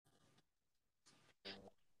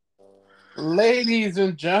Ladies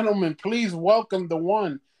and gentlemen, please welcome the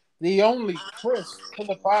one, the only Chris to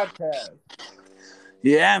the podcast.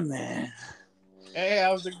 Yeah, man. Hey,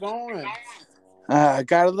 how's it going? I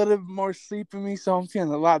got a little bit more sleep in me, so I'm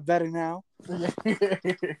feeling a lot better now.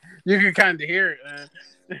 You can kind of hear it,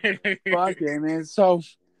 man. Fuck yeah, man. So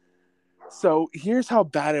here's how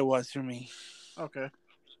bad it was for me. Okay.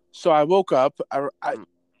 So I woke up. I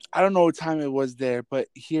don't know what time it was there, but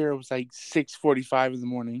here it was like 6:45 in the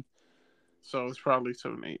morning, So it's probably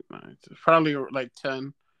 7, 8, 9. It's probably like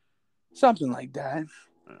 10. something like that.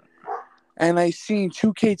 Uh, And I seen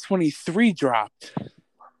 2K23 dropped, like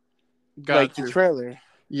Got the you. trailer,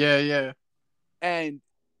 Yeah, yeah. and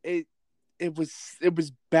it it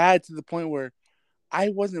was bad to the point where I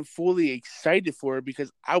wasn't fully excited for it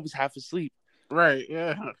because I was half asleep. Right,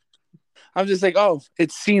 yeah. I'm just like, oh,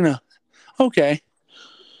 it's Cena. Okay.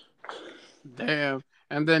 Damn.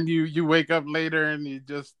 And then you wake up later and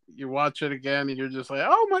you watch it again and you're just like,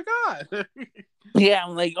 oh my god. Yeah,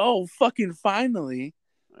 I'm like, oh, fucking finally.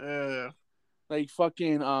 Yeah. Like,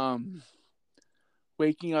 fucking,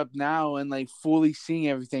 waking up now and, like, fully seeing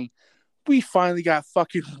everything. We finally got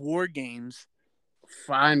fucking War Games.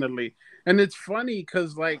 Finally. And it's funny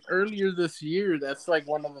because, like, earlier this year, that's like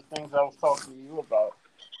one of the things I was talking to you about.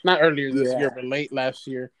 Not earlier this year, Yeah. but late last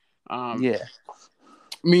year. Yeah.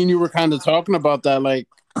 Me and you were kind of talking about that. Like,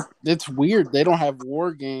 it's weird. They don't have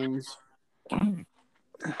war games.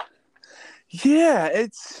 Yeah,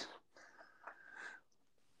 it's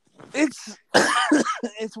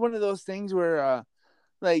it's one of those things where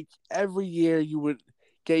like every year you would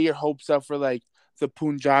get your hopes up for like the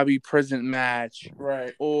Punjabi prison match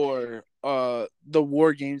Right. or the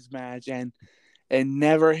War Games match and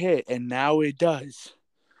never hit, and now it does.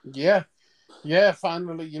 Yeah. Yeah.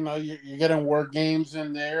 Finally, you're getting war games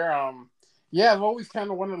in there. Yeah, I've always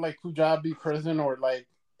kind of wanted, like, Punjabi prison or, like,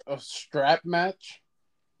 a strap match.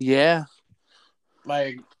 Yeah.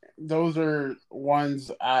 Like, those are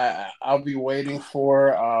ones I'll be waiting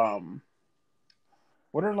for.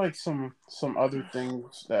 What are, like, some other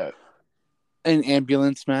things that An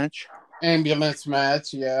ambulance match. ambulance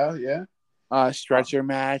match? Yeah, yeah, Stretcher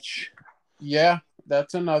match. yeah.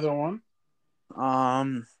 That's another one.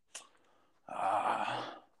 Um uh,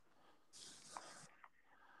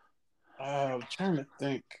 I'm trying to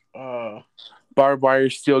think. Barbed wire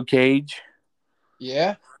steel cage.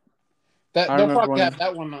 Yeah, that I they'll remember probably have when.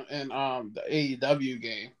 that one in the AEW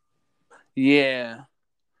game. Yeah.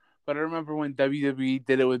 But I remember when WWE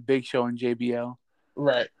did it with Big Show and JBL.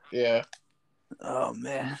 Right. Yeah. Oh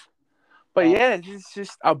man. But Uh, yeah, it's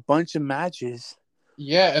just a bunch of matches.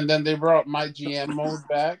 yeah, and then they brought my GM mode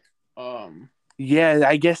back. Yeah,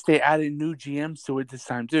 I guess they added new GMs to it this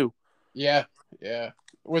time too. Yeah, yeah,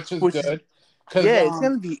 which is Which is good because yeah, it's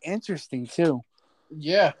gonna be interesting too.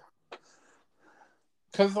 yeah,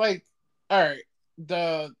 because, like, all right,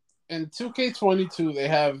 the in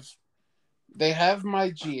 2K22 they have my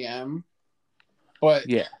GM, but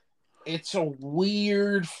Yeah. it's a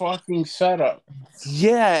weird fucking setup.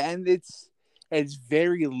 Yeah, and it's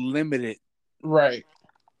very limited. Right.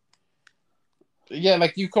 Yeah,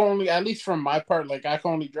 like, you can only, at least from my part, like, I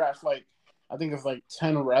can only draft, like, I think it's like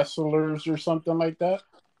 10 wrestlers or something like that.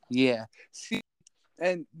 Yeah. See,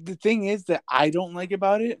 and the thing is that I don't like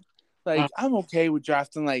about it, Uh, like I'm okay with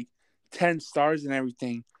drafting like 10 stars and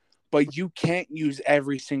everything, but you can't use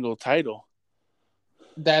every single title.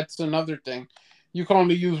 that's another thing. You can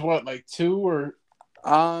only use what, like, two or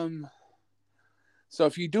Um so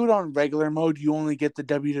if you do it on regular mode, you only get the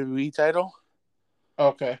WWE title.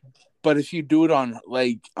 okay. But if you do it on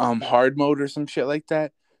like hard mode or some shit like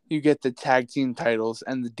that, you get the tag team titles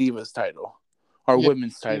and the Divas title or Yeah,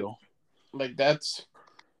 women's title. like, that's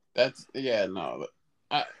yeah, no.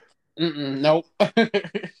 I nope.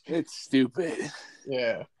 It's stupid.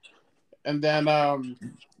 Yeah. And then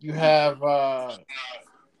you have I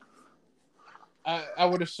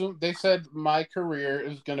would assume they said my career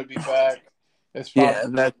is gonna be back. It's Yeah,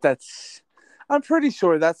 probably that's I'm pretty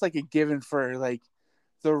sure that's like a given for like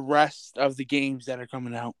the rest of the games that are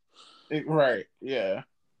coming out. right, yeah.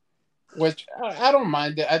 Which I don't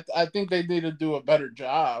mind it. I think they need to do a better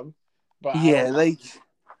job, but I Yeah, don't like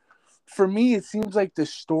for me it seems like the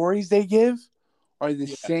stories they give are the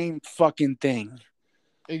yeah, same fucking thing.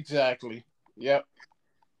 exactly. Yep.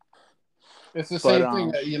 It's the But same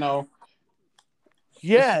thing that, it's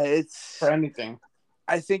yeah, for it's anything.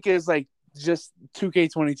 I think it was like just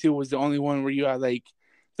 2K22 was the only one where you had like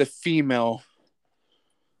the female.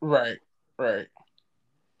 Right, right.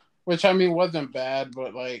 Which, I mean, wasn't bad,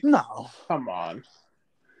 but, like, No. come on.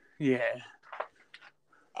 Yeah.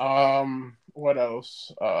 What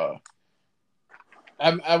else?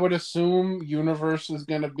 I would assume Universe is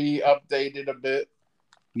gonna be updated a bit.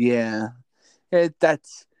 Yeah,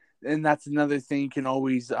 that's another thing you can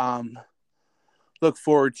always look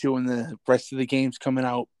forward to when the rest of the games coming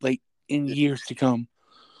out like in years to come.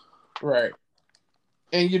 Right.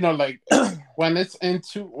 And like when it's in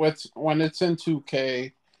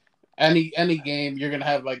 2K, any game you're gonna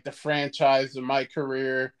have like the franchise of my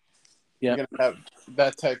career. You're Yeah. gonna have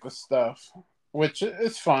that type of stuff, which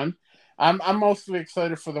is fun. I'm mostly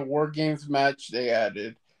excited for the War Games match they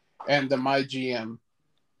added and the My GM.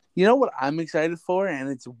 You know what I'm excited for, and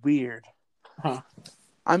it's weird. Huh?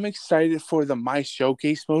 I'm excited for the My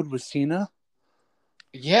Showcase mode with Cena.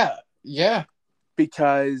 Yeah, yeah.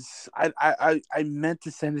 Because I meant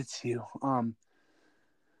to send it to you.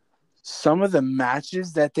 Some of the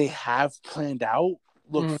matches that they have planned out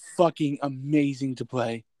look fucking amazing to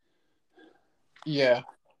play. Yeah,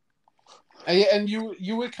 and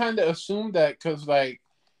you would kind of assume that because like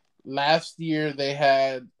last year they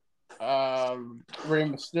had Rey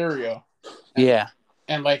Mysterio, Yeah,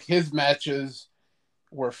 and like his matches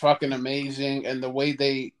were fucking amazing, and the way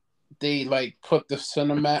they like put the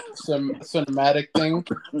cinematic thing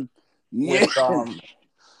yeah, with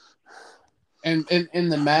and in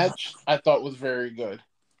the match I thought was very good.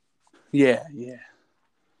 yeah.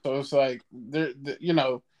 So it's like they're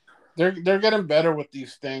getting better with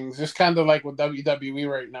these things. Just kind of like with WWE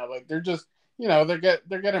right now. Like they're just they're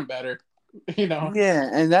getting better. You know. Yeah,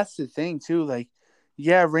 and that's the thing too. Like,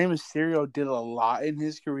 yeah, Rey Mysterio did a lot in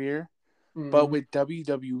his career, but Mm-hmm. with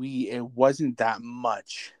WWE, it wasn't that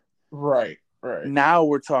much. Right. Right. Now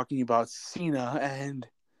we're talking about Cena, and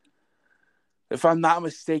if I'm not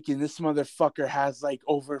mistaken, this motherfucker has like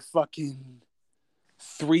over fucking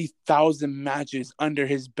 3,000 matches under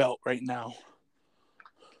his belt right now.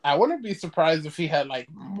 I wouldn't be surprised if he had like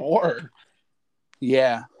more.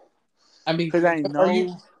 Yeah, I mean, because I are you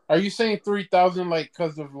know. are you saying 3,000 like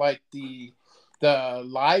because of like the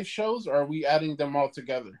live shows, or are we adding them all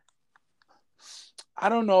together? I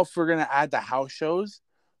don't know if we're gonna add the house shows,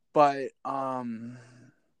 but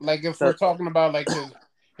Like if we're the, talking about like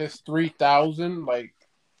his 3,000, like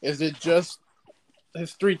is it just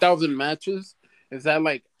his 3,000 matches? Is that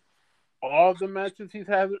like all the matches he's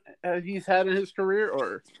had in his career,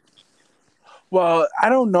 or well, I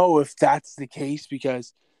don't know if that's the case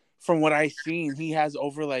because from what I've seen, he has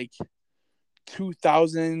over like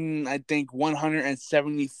 2,000, I think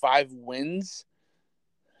 175 wins.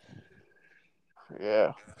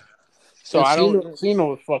 yeah? So And I don't. Cena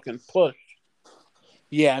was fucking pushed.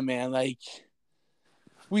 Yeah, man. Like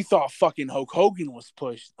we thought fucking Hulk Hogan was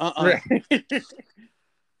pushed. Right.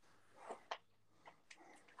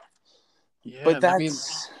 Yeah, But and I mean,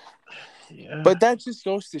 that's. yeah, But that just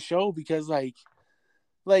goes to show because like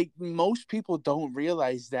most people don't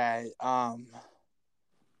realize that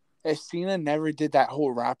if Cena never did that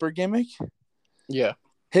whole rapper gimmick, yeah,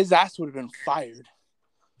 his ass would have been fired.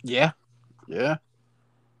 yeah, yeah.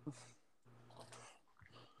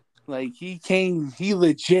 Like he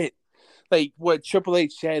legit, like what Triple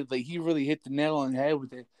H said, like he really hit the nail on the head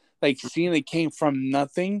with it. Like Cena came from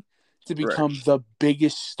nothing to Right. become the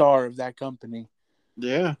biggest star of that company.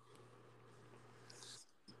 Yeah.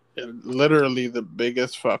 And literally the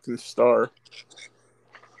biggest fucking star.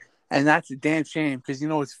 And that's a damn shame because you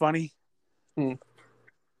know what's funny? Hmm.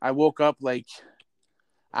 I woke up like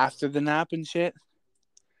after the nap and shit,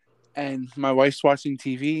 and my wife's watching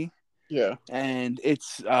TV, Yeah. and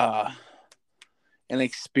it's an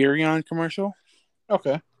Experion commercial,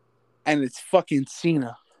 Okay. and it's fucking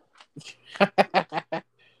Cena.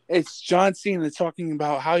 It's John Cena talking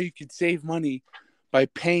about how you could save money by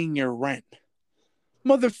paying your rent.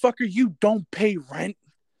 Motherfucker, you don't pay rent.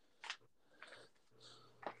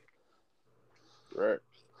 Right.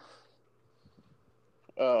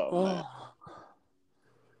 Oh man.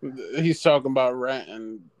 Oh. He's talking about rent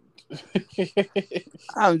and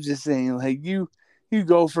I'm just saying, like you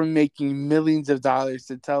go from making millions of dollars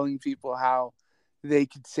to telling people how they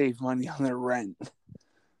could save money on their rent.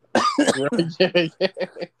 right, yeah, yeah.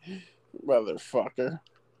 Motherfucker.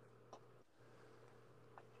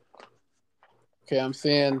 Okay, I'm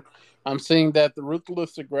seeing that the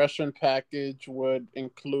ruthless aggression package would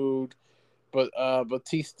include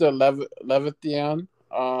Batista Levithian,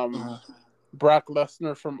 Uh, Brock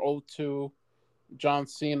Lesnar from O2, John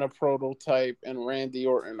Cena prototype, and Randy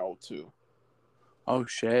Orton O2. oh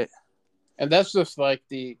shit. And that's just like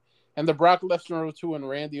the Brock Lesnar O2 and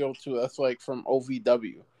Randy O2, that's like from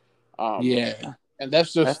OVW. Um Yeah. and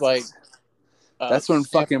that's just like That's that's when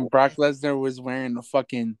fucking sample. Brock Lesnar was wearing the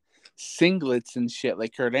fucking singlets and shit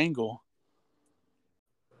like Kurt Angle.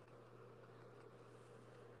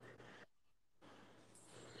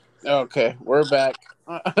 Okay, we're back.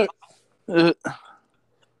 Uh,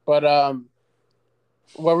 But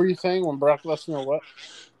what were you saying when Brock Lesnar? What?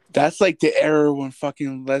 That's like the era when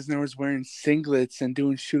fucking Lesnar was wearing singlets and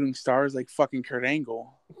doing shooting stars like fucking Kurt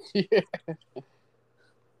Angle. Yeah,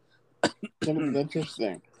 gonna be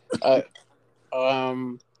interesting. Uh,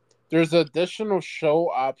 there's additional show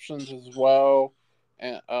options as well,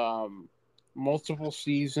 and multiple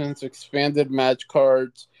seasons, expanded match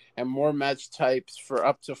cards, and more match types for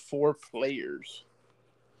up to 4 players.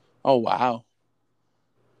 Oh wow.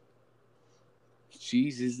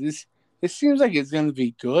 Jesus, this seems like it's gonna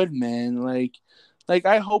be good, man. Like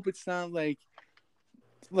I hope it's not like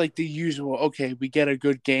the usual. Okay, we get a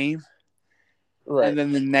good game, Right. and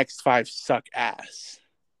then the next 5 suck ass.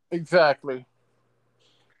 Exactly.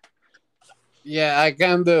 Yeah, I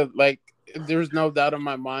kind of like. There's no doubt in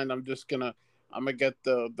my mind. I'm gonna get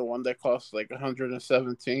the one that costs like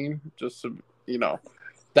 117, just to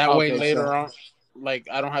that way Okay, so later on, like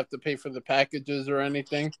I don't have to pay for the packages or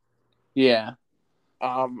anything. yeah,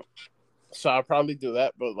 Um, so I'll probably do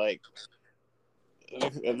that. But like,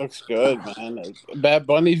 it looks good, man. Like, Bad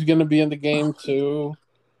Bunny's gonna be in the game too.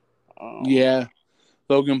 Um, yeah.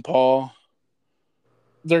 Logan Paul.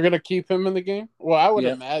 they're gonna keep him in the game. Well, I would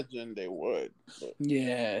Yep. imagine they would, but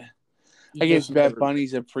Yeah. you I guess just Bad never know.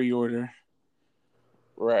 Bunny's a pre-order.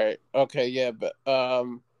 Right. Okay. Yeah. But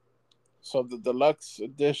so the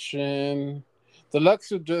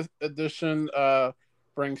edition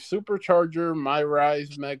brings Supercharger, My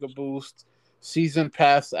Rise, Mega Boost, Season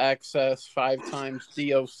Pass access, 5 times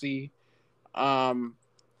DLC, um,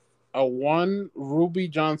 a one Ruby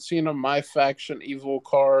John Cena My Faction Evil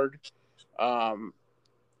card. Um,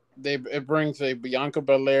 it brings a Bianca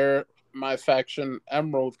Belair My Faction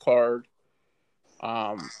Emerald card.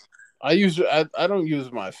 Um, I don't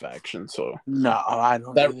use My Faction, so No, I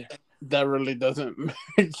don't that either. that really doesn't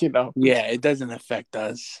Yeah, it doesn't affect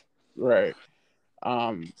us. right.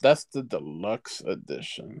 That's the deluxe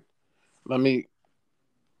edition. Let me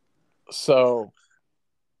so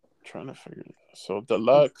trying to figure this. So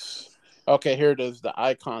deluxe. Okay, here it is, the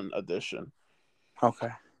icon edition. Okay.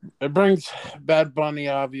 It brings Bad Bunny,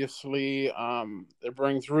 obviously. It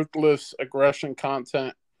brings ruthless aggression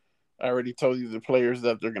content. I already told you the players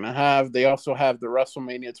that they're gonna have. They also have the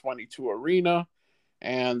WrestleMania 22 arena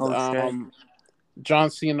and Oh shit. John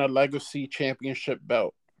Cena Legacy Championship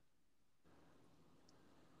belt.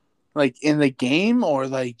 Like in the game, or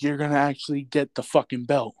like you're gonna actually get the fucking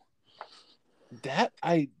belt? That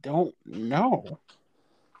I don't know.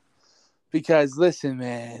 Because listen,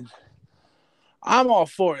 man, I'm all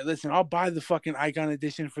for it. Listen, I'll buy the fucking icon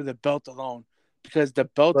edition for the belt alone. Because the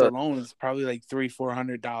belt But alone is probably like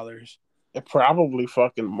 $300-$400. it probably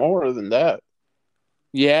fucking more than that.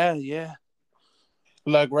 Yeah, yeah.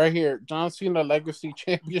 Like right here, John Cena Legacy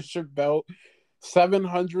Championship belt,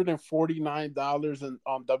 $749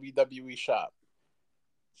 on WWE Shop.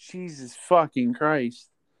 Jesus fucking Christ.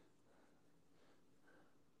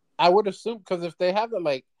 I would assume because if they have it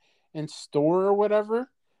like in store or whatever,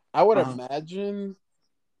 I would Uh, imagine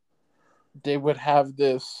they would have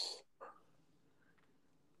this.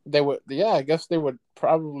 They would, yeah. I guess they would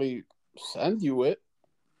probably send you it.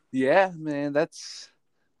 yeah, man.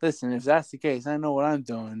 Listen. If that's the case, I know what I'm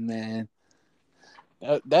doing, man.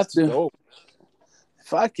 That's So, dope.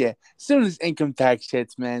 fuck yeah. As soon as income tax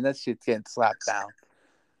hits, man, that shit's getting slapped down.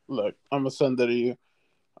 Look, I'm gonna send it to you.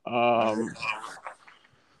 Um,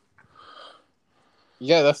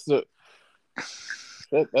 yeah, that's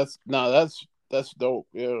no, that's dope.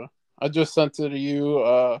 Yeah, I just sent it to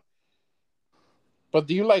you. But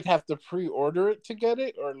do you like have to pre-order it to get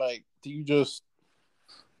it, or like do you just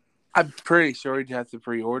I'm pretty sure you'd have to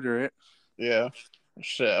pre-order it. yeah,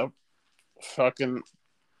 shit, fucking,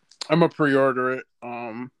 I'm gonna pre-order it.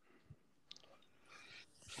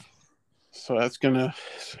 So that's going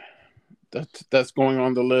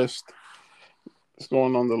on the list. It's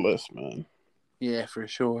going on the list, man. Yeah, for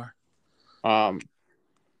sure. Um,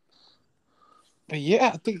 but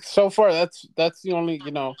yeah, I think so far that's the only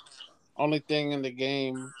only thing in the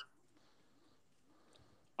game.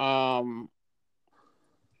 Um,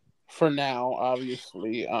 for now,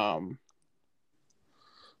 obviously.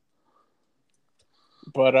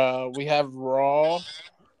 But we have Raw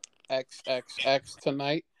XXX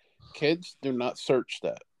tonight. Kids, do not search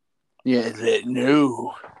that. Yeah,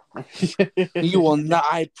 no. You will not,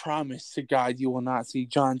 I promise to God, you will not see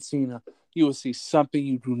John Cena. You will see something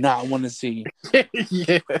you do not want to see.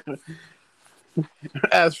 Yeah.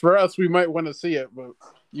 As for us, we might want to see it, but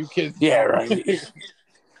you kids Yeah, don't.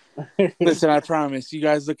 right. Listen, I promise. You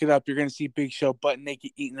guys look it up. You're going to see Big Show butt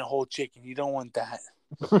naked eating a whole chicken. You don't want that.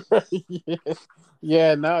 yeah.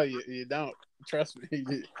 Yeah, no, you don't. Trust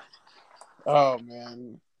me. Oh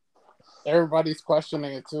man. Everybody's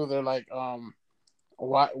questioning it too. They're like,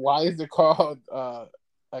 why is it called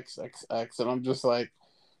XXX? And I'm just like,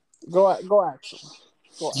 go ask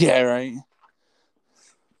them. Yeah, right.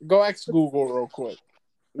 Go ask Google real quick.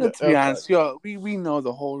 Let's be They'll tell honest, yo, we know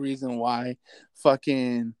the whole reason why.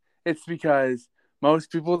 Fucking, it's because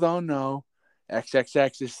most people don't know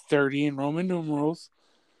XXX is 30 in Roman numerals.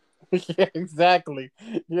 you. Yeah, exactly.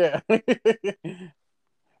 Yeah.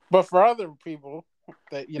 But for other people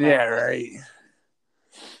that Yeah, right.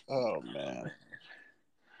 oh man.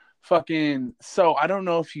 Fucking, so I don't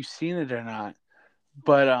know if you've seen it or not,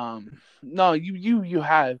 but no, you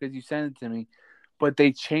have because you sent it to me. But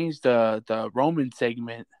they changed the Roman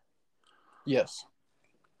segment. Yes.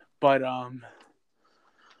 But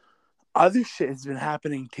other shit has been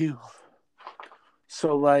happening too.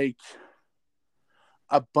 So like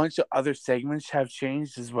a bunch of other segments have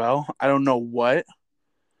changed as well. I don't know what,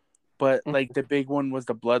 but like the big one was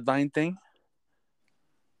the bloodline thing.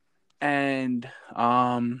 And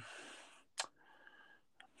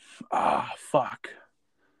fuck.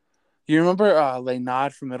 You remember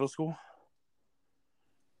Leynard from middle school?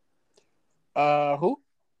 Who?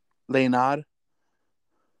 Leynard.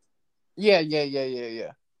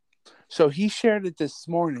 Yeah. So he shared it this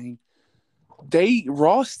morning.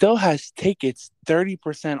 Raw still has tickets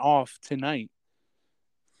 30% off tonight.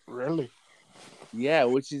 Really? Yeah,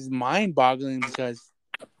 which is mind boggling because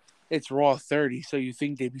it's Raw 30, so you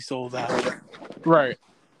think they'd be sold out. Right.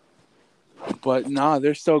 But nah,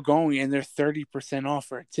 they're still going and they're 30% off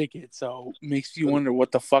for a ticket. So it makes you wonder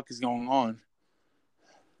what the fuck is going on.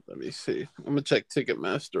 Let me see. I'm gonna check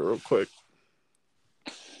Ticketmaster real quick.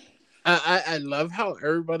 I love how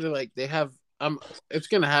everybody like they have it's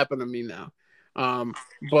gonna happen to me now.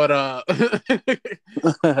 But I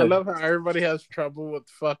love how everybody has trouble with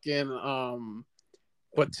fucking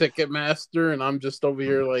with Ticketmaster and I'm just over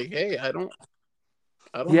here like, hey, I don't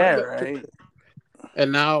Yeah, have that right. ticket.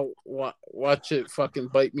 And now watch it fucking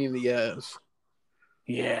bite me in the ass.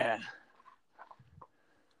 Yeah.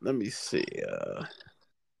 Let me see.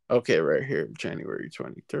 Okay, right here, January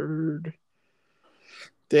 23rd.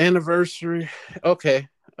 The anniversary. Okay,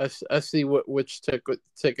 I see which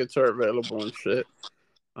tickets are available and shit.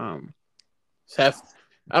 It's half.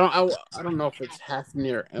 I don't know if it's half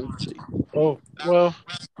near empty. Oh well,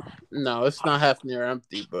 no, it's not half near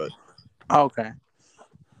empty, but Okay.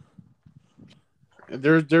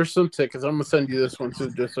 there's some tickets. I'm gonna send you this one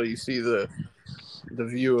too, just so you see the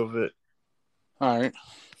view of it. All right.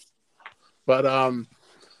 But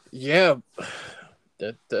yeah,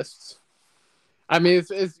 that's. I mean,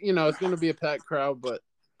 it's it's gonna be a packed crowd, but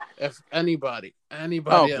if anybody that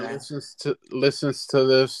Okay. listens to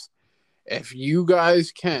this, if you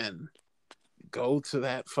guys can go to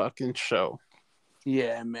that fucking show,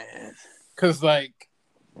 Yeah, man. because like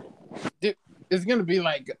it's gonna be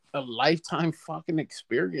like a lifetime fucking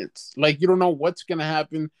experience. Like you don't know what's gonna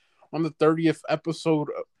happen on the 30th episode.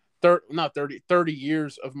 Not 30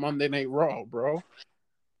 years of Monday Night Raw, bro.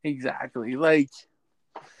 Exactly. Like,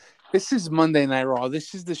 this is Monday Night Raw.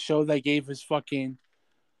 This is the show that gave us fucking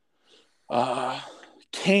uh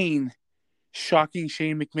Kane shocking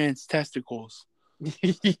Shane McMahon's testicles.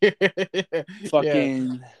 Yeah,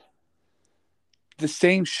 Fucking the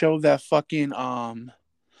same show that fucking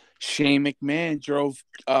Shane McMahon drove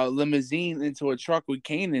a limousine into a truck with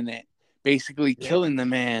Kane in it, basically yeah. killing the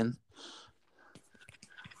man.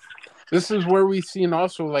 This is where we seen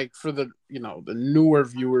also like for the the newer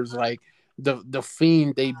viewers like the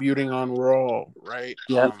Fiend debuting on Raw, right?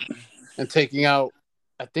 Yep. And taking out.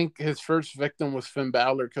 I think his first victim was Finn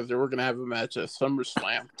Balor because they were gonna have a match at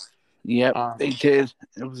SummerSlam. Yep. They Um, did.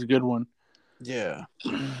 It was a good one. yeah.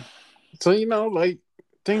 So like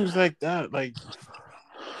things like that. Like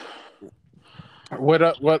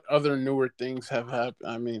what other newer things have happened?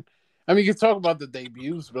 I mean, you can talk about the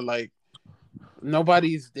debuts, but like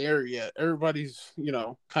nobody's there yet. Everybody's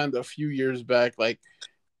kind of a few years back, like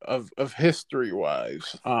of history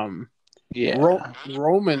wise. Yeah.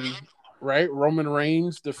 Roman, right? Roman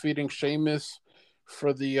Reigns defeating Sheamus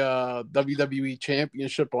for the WWE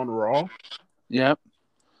Championship on Raw. Yep.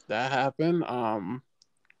 That happened. Hmm.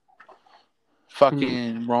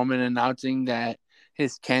 Fucking Roman announcing that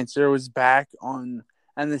his cancer was back on,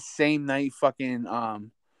 and the same night fucking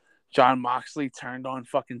John Moxley turned on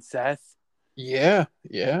fucking Seth. Yeah,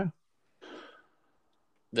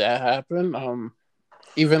 that happened.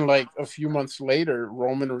 Even like a few months later,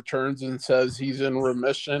 Roman returns and says he's in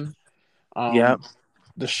remission. Yep.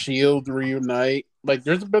 The Shield reunite. Like,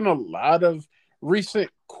 there's been a lot of recent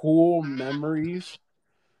cool memories.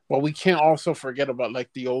 But we can't also forget about like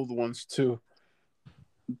the old ones too.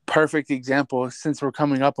 Perfect example, since we're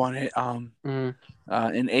coming up on it. Mm.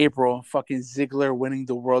 In April, fucking Ziggler winning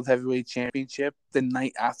the World Heavyweight Championship the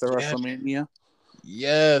night after Yeah. WrestleMania.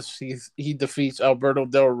 Yes, he defeats Alberto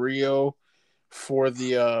Del Rio for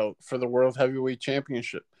the World Heavyweight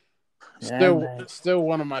Championship. Yeah, Still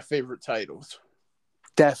one of my favorite titles.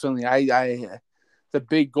 Definitely. I the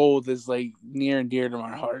big gold is like near and dear to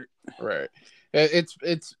my heart. Right.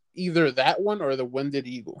 It's either that one or the Winged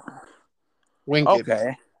Eagle.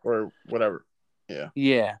 Okay. Or whatever. Yeah.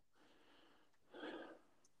 Yeah.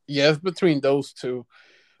 Yeah, it's between those two.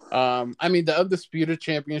 I mean, the Undisputed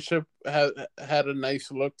Championship had a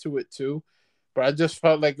nice look to it too, but I just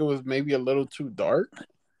felt like it was maybe a little too dark.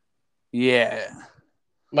 Yeah.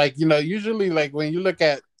 Like, usually like when you look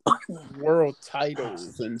at world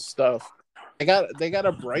titles and stuff, they got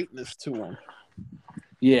a brightness to them.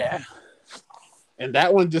 Yeah. And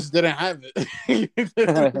that one just didn't have it.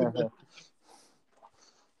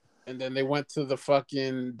 And then they went to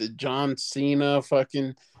the John Cena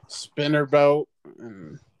fucking spinner belt.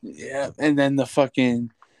 And then the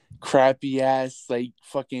fucking crappy ass like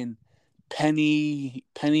fucking penny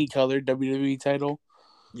colored WWE title.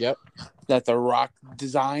 Yep. That The Rock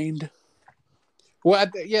designed. Well,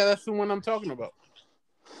 yeah, that's the one I'm talking about.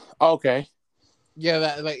 Okay. Yeah,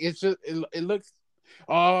 that like it's just it looks.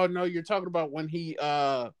 Oh no, you're talking about when he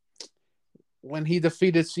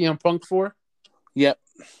defeated CM Punk for. Yep.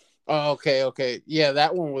 Oh, okay. Yeah,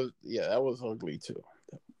 that was ugly too.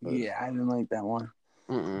 Yeah, I didn't like that one.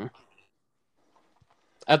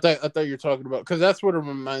 I thought you were talking about, because that's what it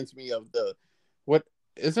reminds me of. What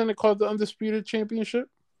isn't it called, the Undisputed Championship?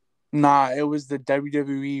 Nah, it was the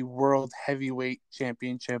WWE World Heavyweight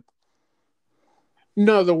Championship.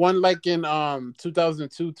 No, the one like in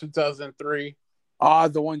 2002, 2003. Ah,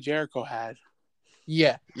 the one Jericho had.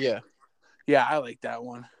 Yeah. Yeah, I like that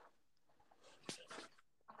one.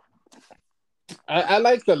 I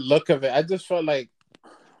like the look of it. I just felt like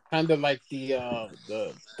kind of like the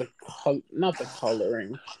not the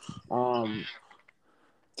coloring. How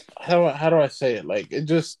do I say it? Like, it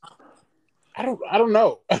just I don't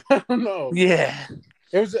know. I don't know. Yeah.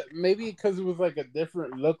 It was maybe because it was like a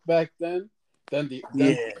different look back then than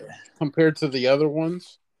compared to the other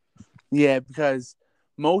ones. Yeah, because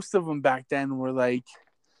most of them back then were like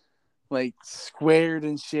squared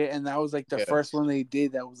and shit, and that was like the first one they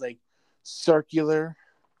did that was like circular.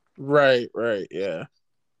 Right, yeah.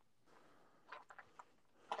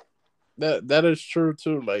 That is true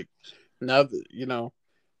too. Like, now that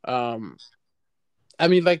I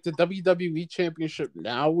mean, like the WWE Championship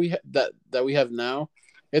now that we have now,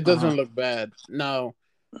 it doesn't look bad. Now,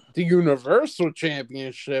 the Universal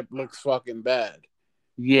Championship looks fucking bad.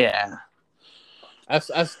 Yeah. I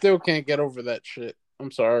still can't get over that shit.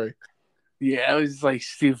 I'm sorry. Yeah, it was like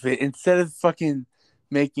stupid. Instead of fucking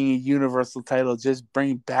making a Universal title, just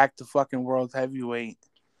bring back the fucking World Heavyweight.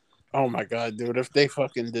 Oh my god, dude! If they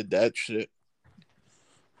fucking did that shit,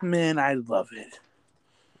 man, I love it.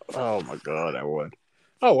 Oh my god, I would.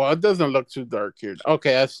 Oh well, it doesn't look too dark here.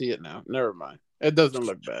 Okay, I see it now. Never mind. It doesn't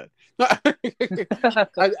look bad.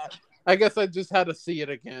 I guess I just had to see it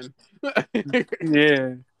again.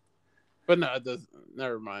 Yeah. But no, it doesn't.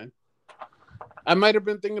 Never mind. I might have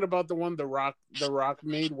been thinking about the one the Rock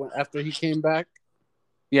made after he came back.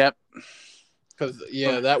 Yep. Because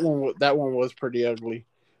that one was pretty ugly.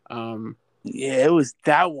 Yeah,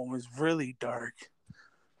 that one was really dark.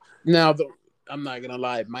 Now I'm not gonna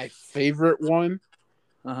lie, my favorite one,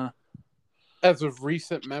 as of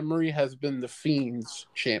recent memory, has been the Fiend's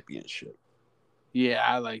championship. Yeah,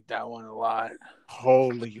 I like that one a lot.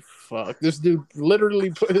 Holy fuck! This dude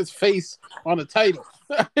literally put his face on a title.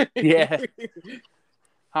 Yeah.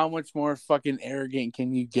 How much more fucking arrogant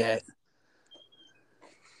can you get?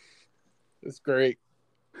 It's great.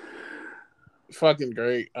 Fucking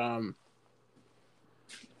great.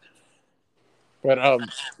 But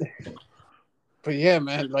yeah,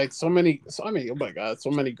 man, like oh my god, so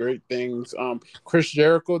many great things. Chris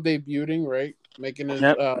Jericho debuting, right? Making his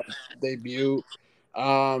debut.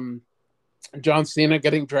 John Cena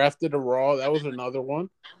getting drafted to Raw, that was another one.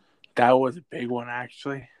 That was a big one,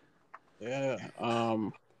 actually. Yeah.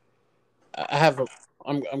 I'm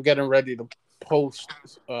getting ready to post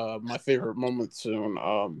my favorite moments soon.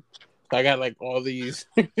 I got like all these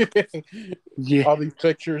all these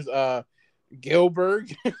pictures.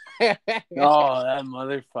 Gilbert. Oh, that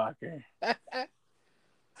motherfucker.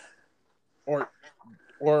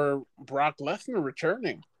 or Brock Lesnar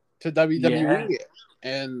returning to WWE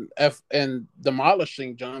and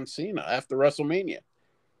demolishing John Cena after WrestleMania.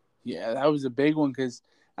 Yeah, that was a big one because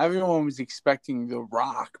everyone was expecting The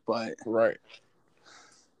Rock, but Right.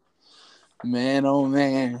 man, oh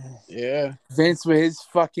man, Yeah. Vince with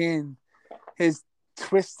his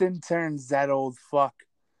twists and turns, that old fuck.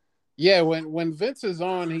 Yeah, when Vince is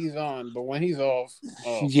on, he's on, but when he's off,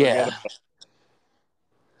 oh, forget Yeah,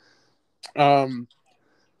 it.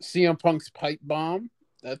 CM Punk's pipe bomb,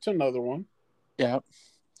 that's another one. yeah.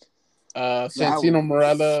 Santino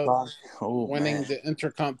Marella Oh winning man, the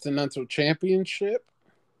Intercontinental Championship.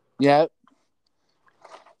 yeah.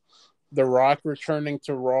 The Rock returning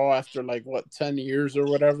to Raw after 10 years or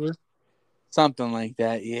whatever. Something like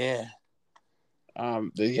that, yeah.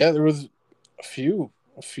 There was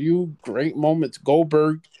a few great moments.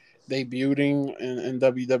 Goldberg debuting in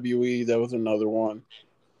WWE, that was another one.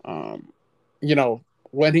 You know,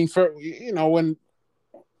 when he first,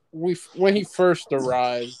 when he first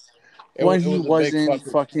arrived, When it he was a big wasn't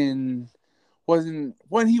fucking fucking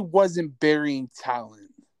when he wasn't burying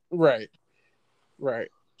talent. right, right.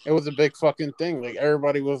 It was a big fucking thing. Like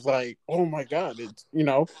everybody was like, "Oh my god!" It's we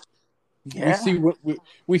Yeah, see what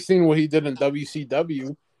we seen what he did in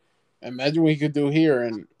WCW. Imagine what he could do here,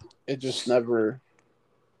 and it just never.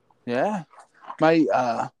 yeah. My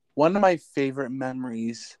one of my favorite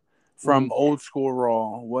memories Mhm. from old school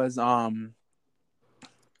Raw was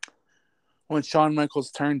when Shawn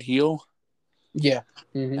Michaels turned heel Yeah.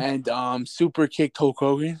 Hmm. and super kicked Hulk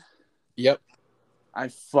Hogan. Yep. I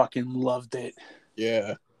fucking loved it.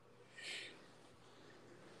 Yeah.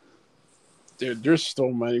 Dude, there's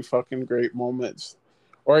so many fucking great moments,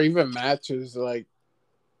 or even matches. Like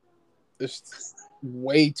there's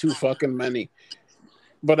way too fucking many.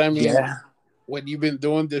 But I mean, Yeah. when you've been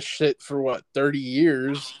doing this shit for what 30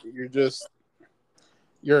 years,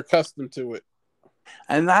 you're accustomed to it.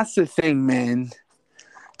 And that's the thing, man.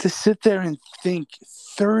 To sit there and think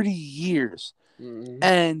 30 years Hmm.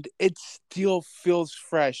 and it still feels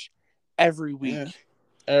fresh every Yeah, week.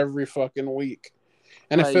 every fucking week,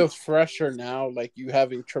 and it Like, feels fresher now. Like you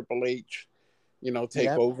having Triple H, take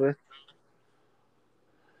yep. over.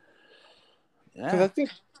 Because Yeah. I think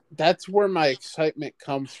that's where my excitement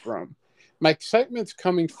comes from. My excitement's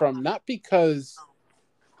coming from not because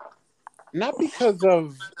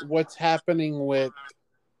of what's happening with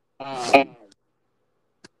um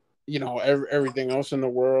everything else in the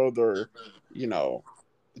world, or you know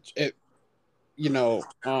it you know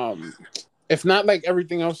if not like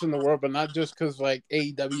everything else in the world, but not just because like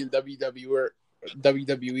AEW and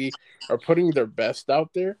WWE are putting their best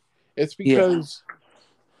out there. It's Yeah. because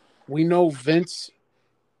we know Vince.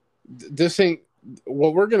 This ain't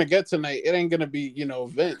what we're gonna get tonight. It ain't gonna be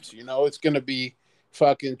Vince. It's gonna be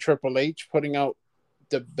fucking Triple H putting out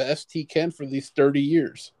the best he can for these 30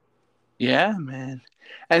 years. Yeah, man.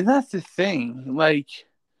 And that's the thing. Like,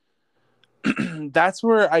 that's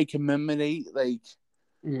where I commemorate, like,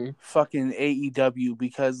 Mm-hmm. fucking AEW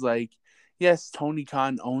because, like, yes, Tony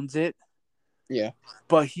Khan owns it, Yeah.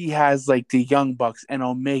 but he has, like, the Young Bucks and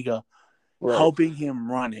Omega Right. helping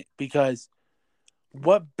him run it because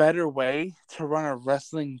what better way to run a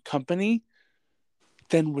wrestling company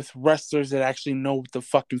than with wrestlers that actually know what the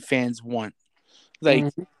fucking fans want? Like,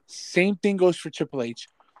 Mm-hmm. same thing goes for Triple H.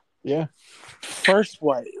 Yeah. First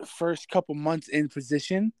couple months in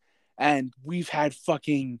position, and we've had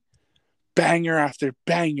fucking banger after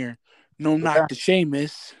banger. No knock Yeah. to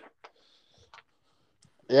Sheamus.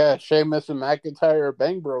 Yeah. Sheamus and McIntyre are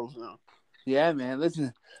Bang Bros now. Yeah, man.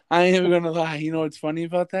 Listen, I ain't even gonna lie. You know what's funny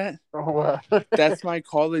about that? Oh, That's my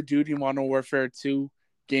Call of Duty Modern Warfare 2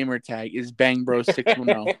 gamer tag is Bang Bros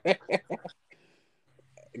 610.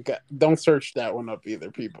 Don't search that one up either,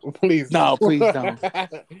 people. Please No, don't. please don't.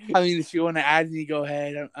 I mean, if you want to add me, go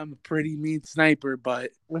ahead. I'm a pretty mean sniper,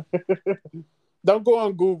 but Don't go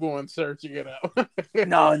on Google and searching it out.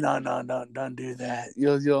 no, don't do that.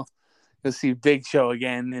 You'll see Big Show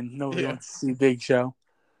again, and nobody Yeah. wants to see Big Show.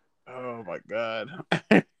 Oh my god.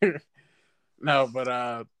 No, but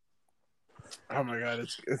oh my god,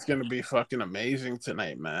 it's gonna be fucking amazing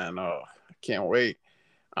tonight, man. Oh, I can't wait.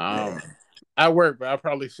 Yeah. I work, but I'll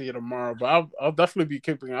probably see it tomorrow. But I'll definitely be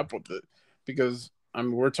keeping up with it because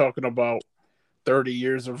we're talking about 30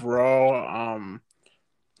 years of Raw.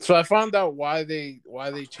 So I found out why they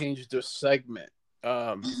changed the segment.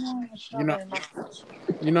 You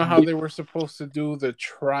know, how they were supposed to do the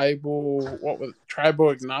tribal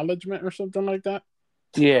acknowledgement or something like that.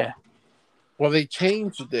 Yeah. Well, they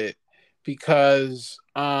changed it because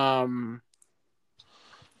I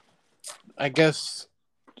guess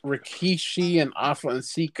Rikishi and Alpha and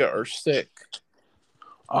Sika are sick.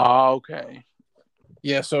 Oh, okay.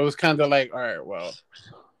 Yeah, so it was kind of like, all right, well,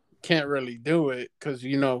 can't really do it because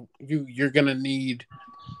you're gonna need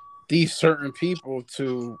these certain people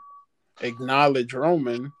to acknowledge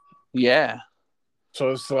Roman. Yeah.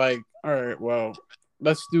 So it's like, all right, well,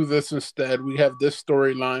 let's do this instead. We have this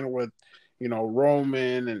storyline with,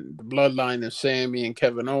 Roman and the Bloodline and Sammy and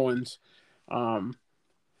Kevin Owens. Um,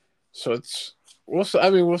 so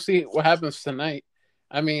we'll see what happens tonight.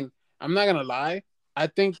 I mean, I'm not gonna lie. I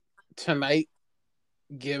think tonight,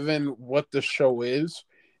 given what the show is,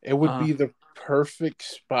 it would be the perfect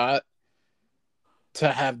spot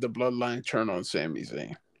to have the Bloodline turn on Sami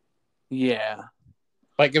Zayn. Yeah.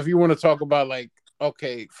 Like, if you want to talk about, like,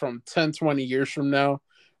 okay, from 10, 20 years from now,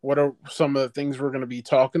 what are some of the things we're going to be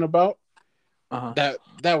talking about?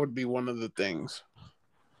 That would be one of the things.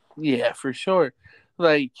 Yeah, for sure.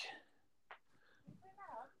 Like,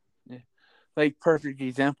 perfect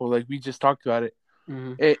example. Like, we just talked about it.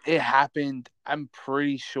 Mm-hmm. It happened, I'm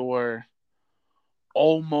pretty sure,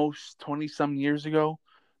 almost 20-some years ago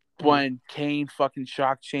when Kane fucking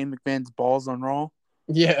shocked Shane McMahon's balls on Raw.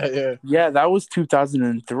 Yeah. Yeah, that was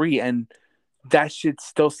 2003, and that shit's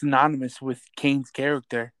still synonymous with Kane's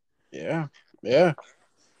character. Yeah.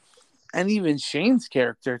 And even Shane's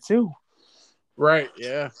character, too. Right,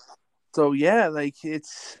 yeah. So, yeah, like,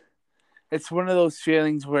 it's one of those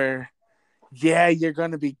feelings where, yeah, you're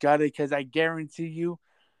going to be gutted because I guarantee you,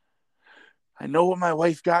 I know what my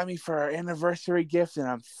wife got me for our anniversary gift, and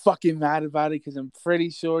I'm fucking mad about it because I'm pretty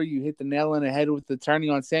sure you hit the nail on the head with the turning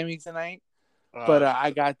on Sammy tonight. But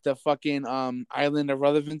I got the fucking Island of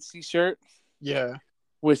Relevancy shirt. Yeah.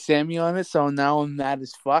 With Sammy on it, so now I'm mad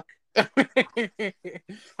as fuck.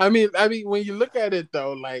 I mean, when you look at it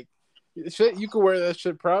though, like, shit, you could wear that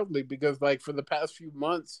shit proudly because, like, for the past few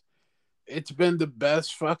months, it's been the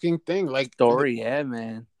best fucking thing. Like, story, yeah,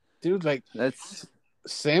 man, dude. Like, that's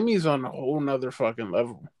Sammy's on a whole nother fucking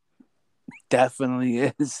level.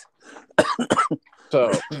 Definitely is.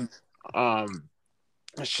 So,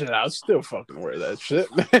 shit, I'll still fucking wear that shit,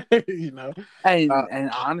 And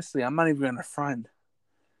honestly, I'm not even gonna front.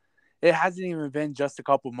 It hasn't even been just a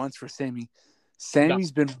couple months for Sammy.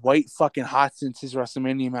 Sammy's been white fucking hot since his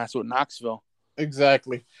WrestleMania match with Knoxville.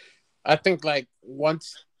 Exactly. I think, like,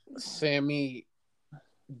 once Sammy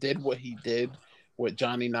did what he did with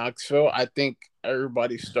Johnny Knoxville, I think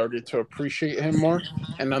everybody started to appreciate him more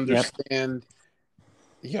and understand,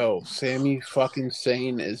 yo, Sammy fucking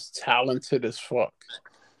Zayn is talented as fuck.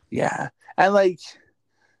 Yeah. And, like,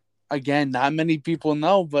 again, not many people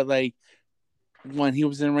know, but, like, when he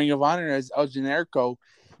was in Ring of Honor as El Generico,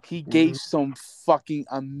 he gave some fucking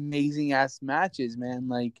amazing ass matches, man.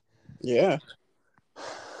 Like, yeah.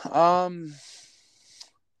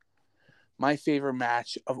 My favorite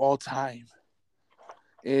match of all time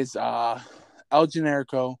is El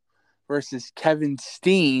Generico versus Kevin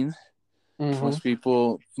Steen. Most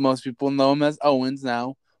people know him as Owens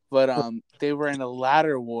now, but they were in a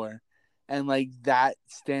ladder war, and, like, that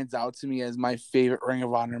stands out to me as my favorite Ring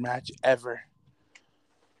of Honor match ever.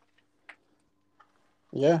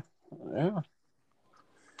 Yeah.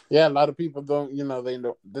 A lot of people don't,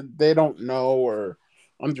 they don't know or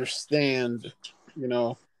understand,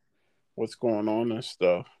 what's going on and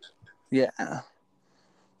stuff. Yeah.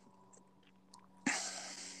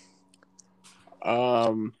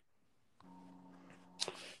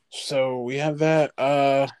 So we have that.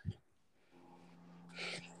 The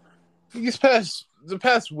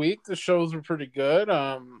past week, the shows were pretty good.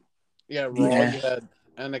 Raw, you had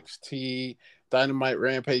NXT, Dynamite,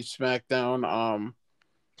 Rampage, SmackDown.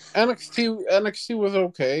 NXT was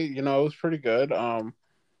okay. It was pretty good.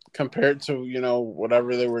 Compared to,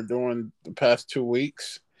 whatever they were doing the past 2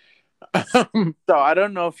 weeks. So I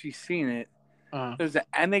don't know if you've seen it. There's an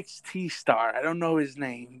NXT star. I don't know his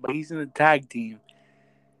name, but he's in the tag team.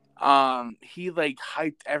 He, like,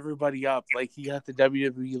 hyped everybody up. Like, he got the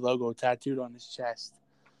WWE logo tattooed on his chest.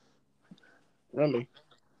 Really?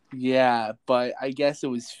 Yeah, but I guess it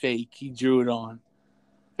was fake. He drew it on.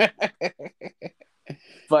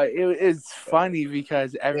 But it's funny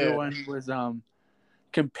because everyone was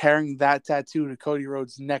comparing that tattoo to Cody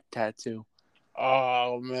Rhodes' neck tattoo.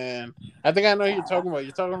 Oh man, I think I know who you're talking about.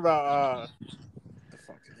 You're talking about what the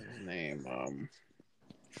fuck is his name? I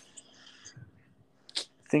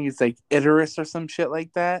think it's like Iterus or some shit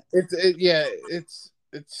like that. It's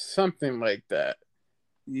something like that.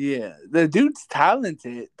 Yeah, the dude's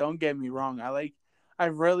talented. Don't get me wrong. I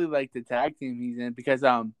really like the tag team he's in because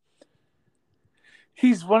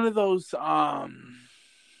he's one of those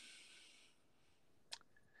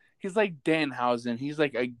he's like Danhausen. He's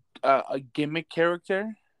like a gimmick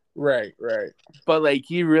character. Right. But, like,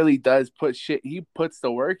 he really does he puts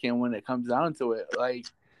the work in when it comes down to it. Like,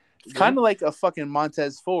 it's kind of like a fucking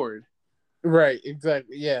Montez Ford. Right,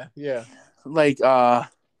 exactly. Yeah. Like,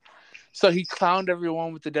 So he clowned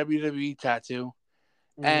everyone with the WWE tattoo,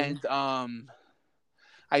 Mm-hmm. and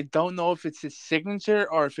I don't know if it's his signature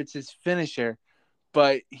or if it's his finisher,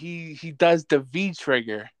 but he does the V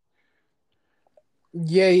trigger,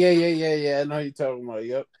 Yeah. I know who you're talking about.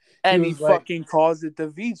 Yep. He and he was like, fucking calls it the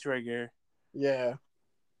V trigger. yeah.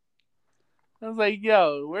 I was like,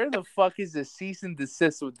 yo, where the fuck is the cease and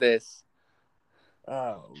desist with this?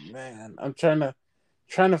 Oh man, I'm trying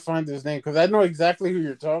to find his name because I know exactly who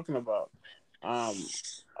you're talking about. I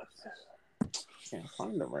can't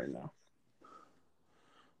find him right now.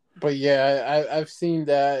 But yeah, I've seen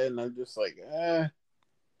that, and I'm just like, eh.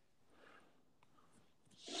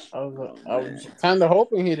 Oh I was man. kind of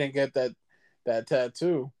hoping he didn't get that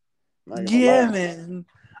tattoo. Not gonna Yeah, lie. man.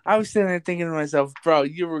 I was sitting there thinking to myself, bro,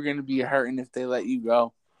 you were gonna be hurting if they let you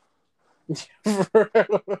go.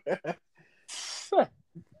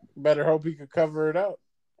 Better hope he could cover it up.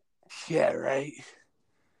 Yeah, right.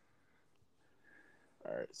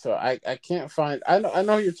 All right, so I can't find. I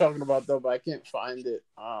know who you're talking about though, but I can't find it.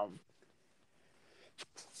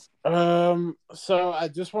 So I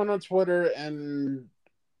just went on Twitter and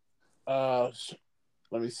uh,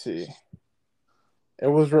 let me see. It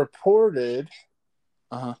was reported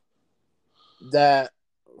Uh-huh. that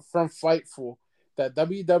from Fightful that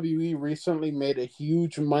WWE recently made a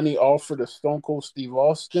huge money offer to Stone Cold Steve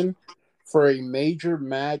Austin for a major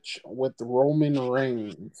match with Roman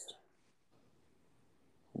Reigns.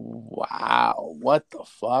 Wow. What the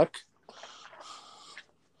fuck?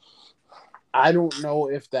 I don't know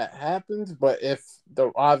if that happens, but if the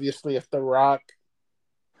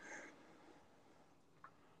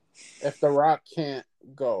Rock can't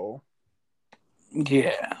go,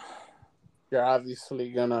 Yeah. you're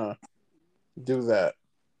obviously gonna do that.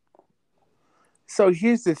 So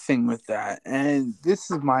here's the thing with that, and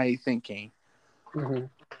this is my thinking. Mm-hmm.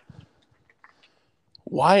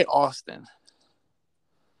 Why Austin?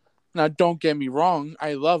 Now, don't get me wrong.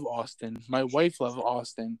 I love Austin. My wife loves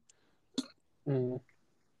Austin. Mm-hmm.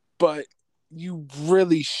 But you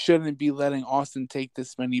really shouldn't be letting Austin take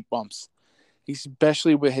this many bumps,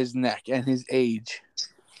 especially with his neck and his age.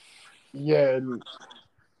 Yeah, and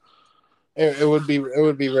it would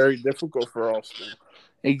be very difficult for Austin.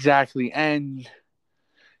 Exactly. And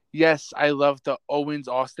yes, I loved the Owens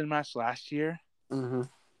Austin match last year, Mm-hmm.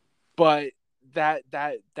 but that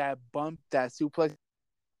bump, that suplex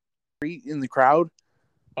in the crowd,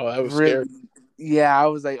 Oh, that was really, scary. yeah, I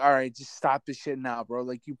was like, all right, just stop this shit now, bro.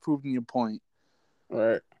 Like, you proved your point. All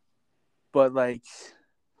right. But like,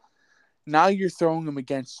 now you want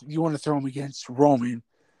to throw him against Roman.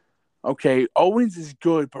 Okay, Owens is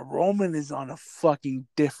good, but Roman is on a fucking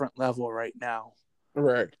different level right now.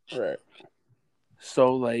 Right.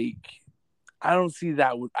 So like, I don't see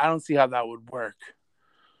how that would work.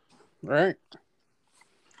 Right.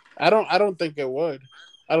 I don't think it would.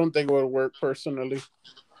 I don't think it would work personally.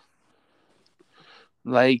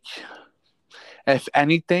 Like, if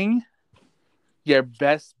anything, your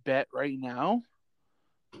best bet right now,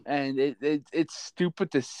 and it's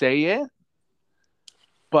stupid to say it,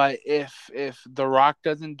 but if The Rock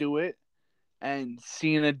doesn't do it, and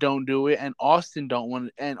Cena don't do it, and Austin don't want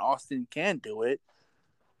it, and Austin can't do it,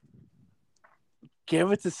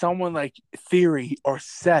 give it to someone like Theory or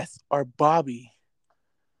Seth or Bobby.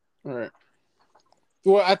 Right.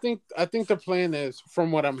 Well, I think the plan is,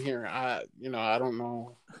 from what I'm hearing, I don't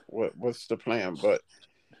know what's the plan, but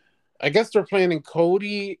I guess they're planning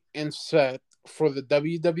Cody and Seth for the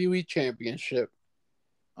WWE Championship,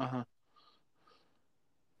 Uh huh.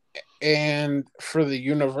 and for the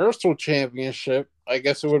Universal Championship, I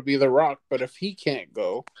guess it would be The Rock. But if he can't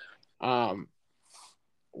go, um,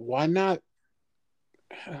 why not?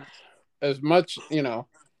 As much,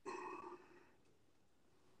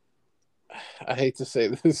 I hate to say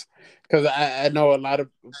this because I know a lot of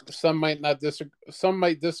some might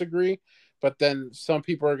disagree, but then some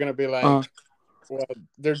people are going to be Uh, like, well,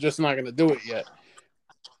 they're just not going to do it yet.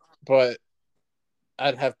 But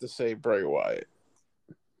I'd have to say Bray Wyatt.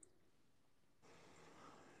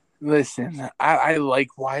 listen, I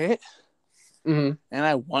like Wyatt, Mm-hmm. and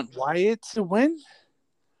I want Wyatt to win,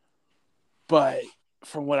 but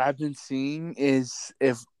from what I've been seeing is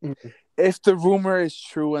Mm-hmm. if the rumor is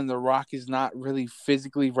true and The Rock is not really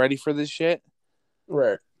physically ready for this shit,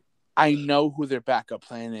 Right, I know who their backup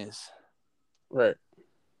plan is. right,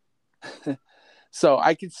 So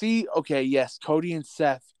I can see, okay, yes, Cody and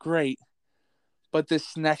Seth, great, but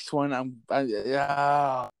this next one,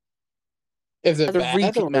 Is it the bad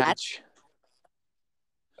repeat or is it? match.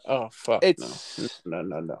 Oh fuck no, It's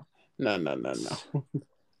no.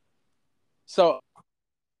 so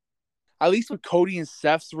at least with Cody and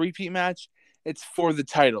Seth's repeat match, it's for the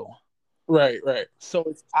title. Right, right. So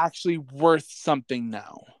it's actually worth something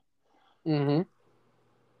now. Mm-hmm.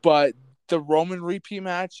 But the Roman repeat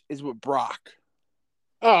match is with Brock.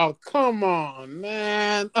 Oh, come on,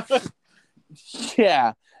 man.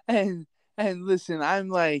 Yeah. And listen, I'm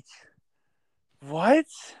like, what?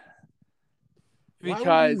 Why would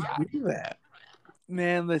Because you do that?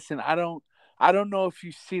 man, listen, I don't know if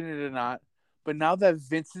you've seen it or not, but now that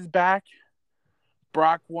Vince is back,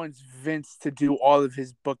 Brock wants Vince to do all of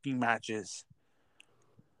his booking matches.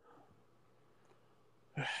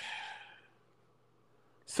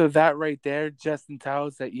 So that right there, Justin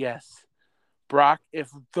tells that yes, Brock, if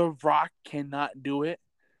The Rock cannot do it,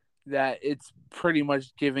 that it's pretty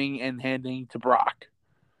much giving and handing to Brock.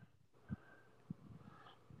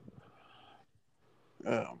 Oh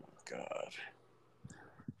my god.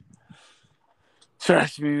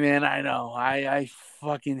 Trust me, man, I know. I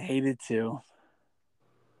fucking hate it too.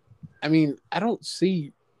 I mean, I don't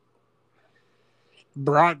see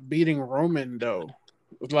Brock beating Roman though.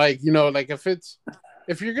 Like, like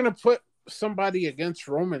if you're gonna put somebody against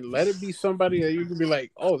Roman, let it be somebody that you can be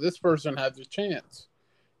like, oh, this person has a chance.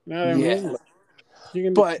 You know what I mean? Yeah. Like, you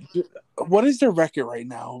can. But what is their record right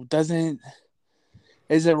now?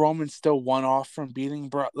 Is it Roman still one off from beating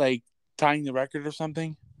Brock, like tying the record or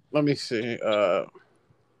something? Let me see.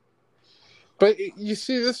 But you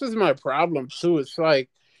see, this is my problem too. It's like,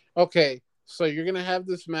 okay, so you're gonna have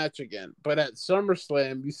this match again, but at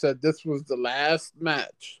SummerSlam, you said this was the last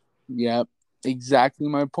match. Yep. Exactly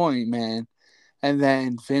my point, man. And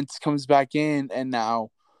then Vince comes back in, and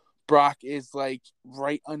now Brock is like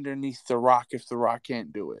right underneath The Rock if The Rock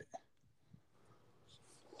can't do it.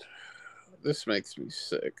 This makes me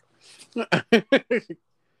sick.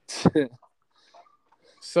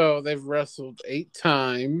 So they've wrestled 8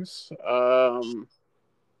 times.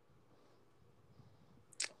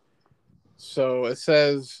 So it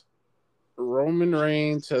says Roman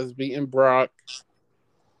Reigns has beaten Brock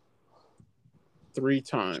 3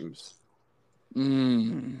 times. Let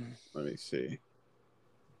me see.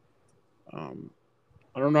 I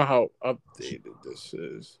don't know how updated this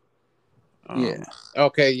is. Yeah.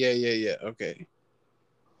 Okay, yeah. Okay.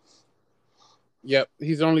 Yep,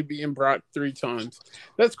 he's only beaten Brock 3 times.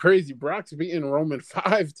 That's crazy. Brock's beaten Roman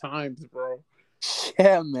 5 times, bro.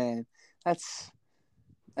 Yeah, man. That's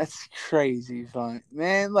crazy fun.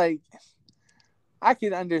 Man, like I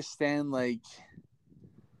can understand like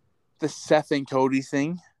the Seth and Cody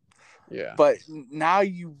thing, Yeah. but now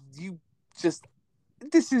you just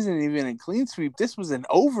this isn't even a clean sweep. This was an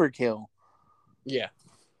overkill. Yeah.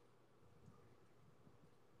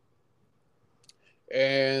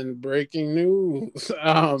 And breaking news.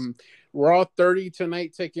 RAW30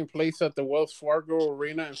 tonight taking place at the Wells Fargo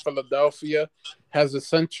Arena in Philadelphia has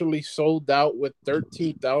essentially sold out with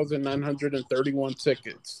 13,931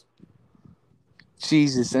 tickets.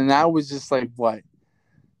 Jesus, and that was just like what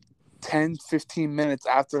 10, 15 minutes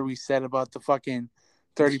after we said about the fucking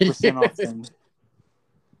 30% off thing.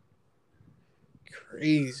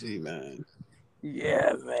 Crazy, man.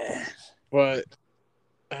 Yeah, man. But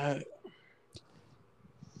I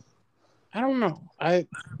don't know.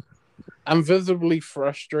 I'm visibly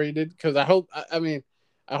frustrated because I hope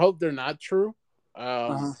they're not true.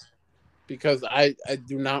 Uh-huh. Because I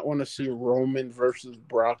do not want to see Roman versus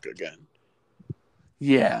Brock again.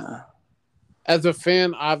 Yeah. As a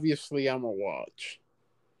fan, obviously I'm a watch,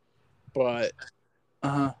 but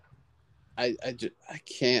Uh-huh. I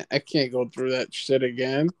can't go through that shit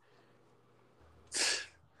again.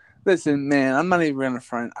 Listen, man, I'm not even gonna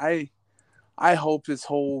front. I hope this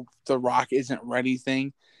whole The Rock isn't ready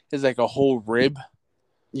thing is like a whole rib.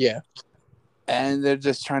 Yeah. And they're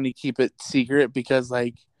just trying to keep it secret because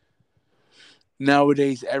like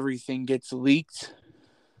nowadays everything gets leaked.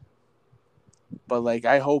 But like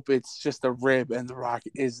I hope it's just a rib and The Rock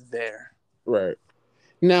is there. Right.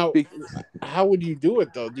 Now, how would you do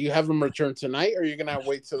it though? Do you have him return tonight, or are you gonna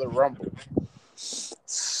wait till the Rumble?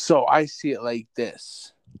 So I see it like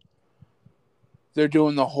this. They're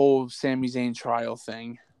doing the whole Sami Zayn trial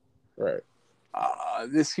thing. Right.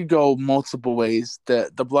 This could go multiple ways.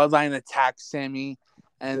 The Bloodline attacks Sami,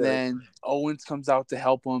 and then Owens comes out to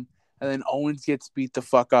help him, and then Owens gets beat the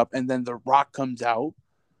fuck up, and then The Rock comes out.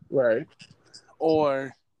 Right.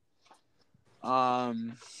 Or,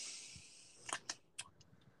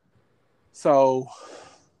 so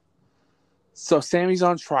Sami's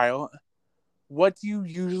on trial. What do you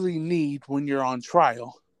usually need when you're on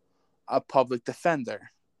trial? A public defender.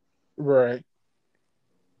 Right.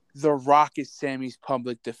 The Rock is Sami's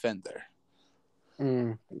public defender.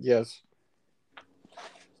 Yes.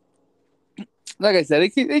 Like I said,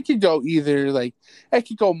 it could go either like it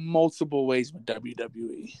could go multiple ways with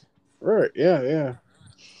WWE. Right. Yeah. Yeah.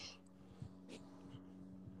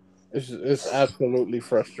 It's absolutely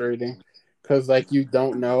frustrating because like you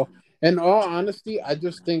don't know. In all honesty, I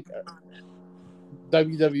just think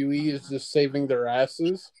WWE is just saving their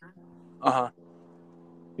asses Uh-huh.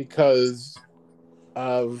 because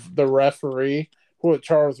of the referee, who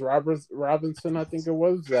Charles Roberts Robinson, I think it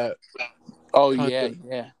was, that Oh kind yeah, of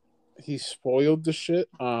yeah. he spoiled the shit.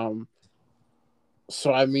 So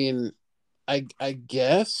I mean, I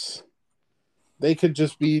guess they could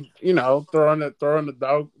just be, throwing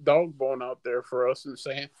the dog bone out there for us and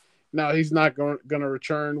saying, no, he's not going to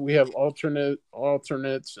return. We have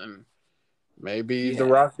alternates, and maybe The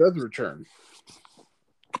Yeah. Rock does return.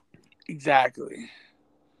 Exactly.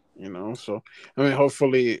 So I mean,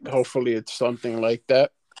 hopefully it's something like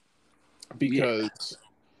that, Yeah. because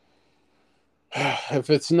if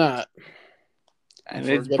it's not, And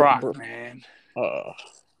it's forget it. Brock, man. Uh,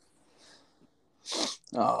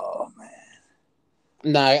 Oh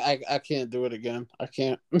nah, I can't do it again. I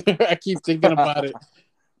can't. I keep thinking man. about it.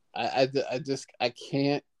 I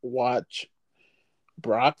can't watch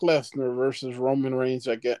Brock Lesnar versus Roman Reigns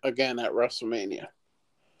again at WrestleMania.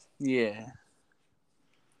 Yeah.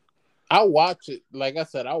 I'll watch it. Like I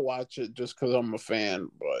said, I'll watch it just because I'm a fan.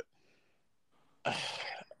 But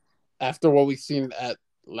after what we've seen at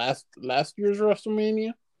last year's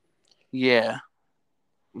WrestleMania, Yeah.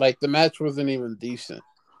 like the match wasn't even decent.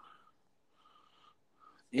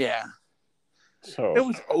 Yeah. It So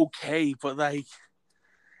was okay, but like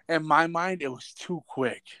in my mind, it was too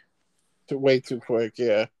quick. way too quick.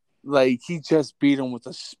 Yeah. Like he just beat him with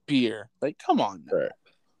a spear. Like, come on now. Right.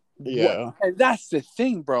 What? Yeah. And that's the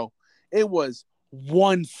thing, bro. It was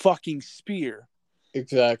one fucking spear.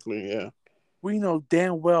 Exactly. Yeah. We know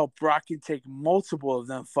damn well Brock can take multiple of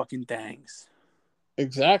them fucking things.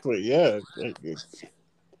 Exactly. Yeah.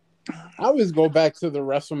 I always go back to the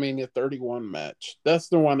WrestleMania 31 match. That's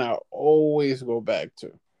the one I always go back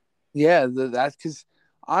to. Yeah, that's because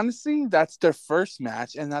honestly, that's their first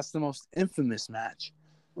match, and that's the most infamous match.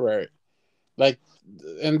 Right. Like,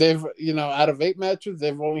 and they've, out of 8 matches,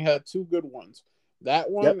 they've only had 2 good ones. That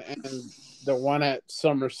Yep. one and the one at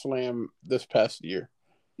SummerSlam this past year.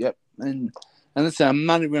 Yep. And listen, I'm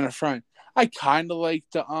not even gonna front. I kind of like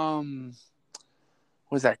the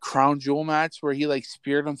was that Crown Jewel match where he like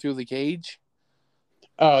speared him through the cage.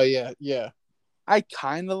 Oh yeah, yeah. I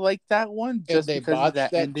kind of like that one And just they because of botched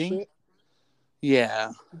that that ending. shit.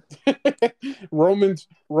 Yeah. Roman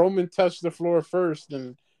touched the floor first,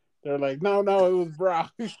 and they're like, no, it was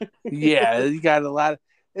Brock. Yeah, you got a lot of,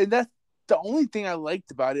 and that's the only thing I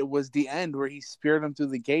liked about it was the end where he speared him through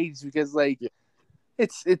the cage because like Yeah.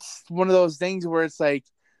 it's one of those things where it's like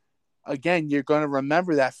again you're gonna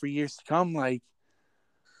remember that for years to come. Like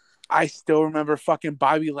I still remember fucking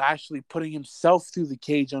Bobby Lashley putting himself through the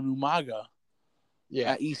cage on Umaga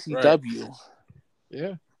Yeah, at right. ECW.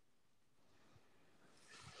 Yeah,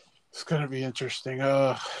 it's gonna be interesting.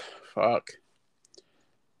 Fuck.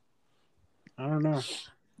 I don't know.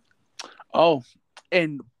 Oh,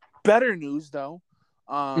 and better news though.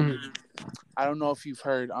 Mhm. I don't know if you've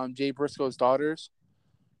heard Jay Briscoe's daughters,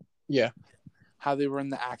 Yeah. how they were in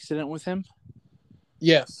the accident with him.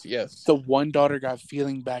 Yes. Yes. The one daughter got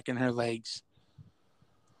feeling back in her legs.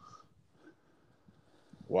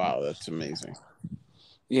 Wow, that's amazing.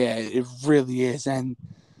 Yeah, it really is. And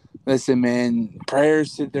listen, man,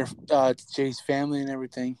 prayers to their to Jay's family and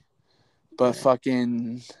everything. But Yeah.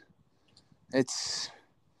 fucking, it's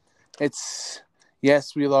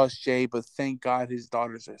yes, we lost Jay, but thank God his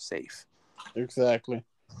daughters are safe. Exactly.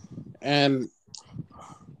 And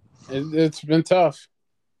it's been tough.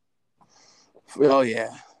 Oh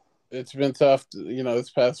yeah, It's been tough. This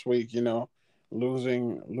past week.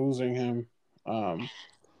 Losing him.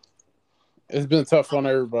 It's been tough on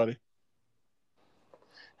everybody.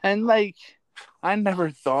 and like I never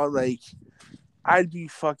thought like I'd be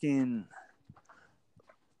fucking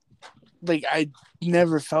like I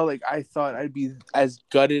never felt like I thought I'd be as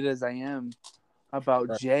gutted as I am about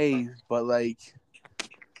Right. Jay, but like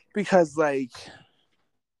because like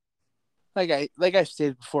I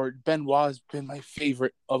stated before, Benoit has been my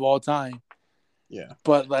favorite of all time. Yeah.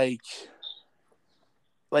 But like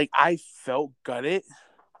I felt gutted,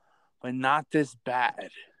 but not this bad.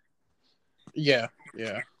 Yeah.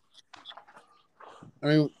 Yeah. I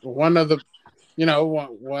mean, one of the,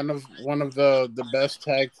 one of the best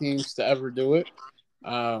tag teams to ever do it.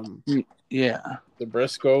 Yeah. The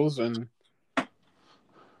Briscoes, and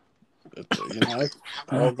it's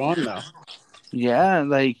all gone now. Yeah,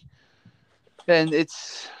 like and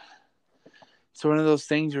it's one of those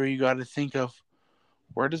things where you got to think of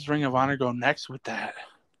where does Ring of Honor go next with that?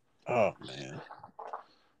 Oh man.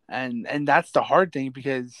 and that's the hard thing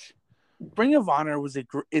because Ring of Honor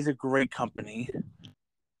is a great company.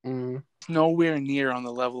 Mm. Nowhere near on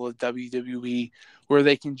the level of WWE where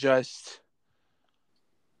they can just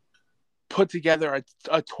put together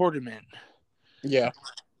a tournament. Yeah.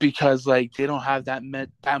 Because like they don't have that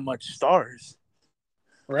much stars.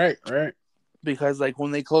 Right. Right. Because like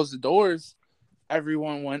when they closed the doors,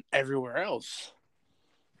 everyone went everywhere else.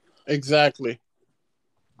 Exactly.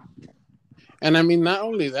 And I mean, not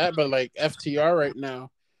only that, but like FTR right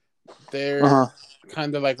now, they're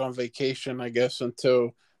kind of like on vacation, I guess,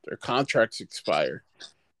 until their contracts expire.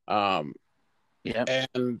 Yeah.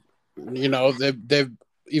 And you know, they've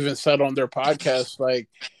even said on their podcast, like,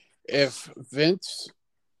 if Vince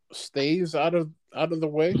stays out of the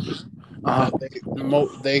way,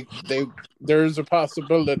 they there's a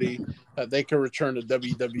possibility that they can return to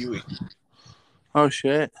WWE. Oh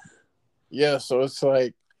shit. Yeah, so it's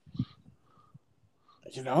like,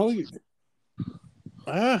 you know,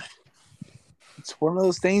 It's one of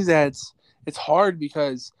those things it's hard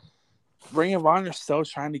because Ring of Honor is still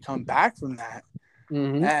trying to come back from that.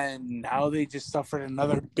 mm-hmm. And now they just suffered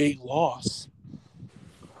another big loss.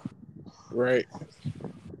 Right.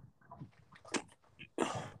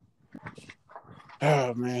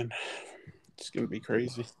 Oh man, it's gonna be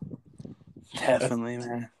crazy. Definitely,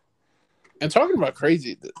 man. And talking about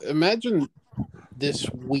crazy, imagine this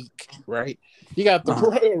week, right? You got the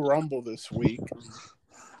Royal Rumble this week.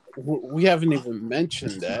 We haven't even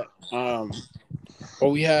mentioned that. But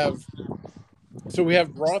we have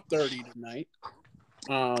RAW30 tonight.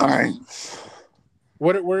 All right.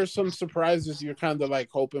 What are some surprises you're kind of like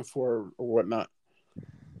hoping for or whatnot?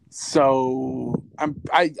 So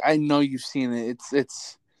I know you've seen it.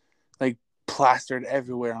 It's like plastered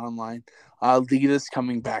everywhere online. Lita's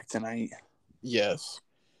coming back tonight. Yes.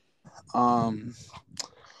 A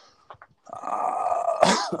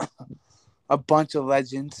bunch of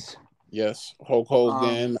legends. Yes. Hulk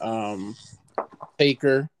Hogan,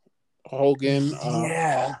 Taker, Hogan.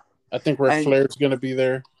 Yeah. I think Ric Flair's gonna be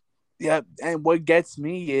there. Yeah, and what gets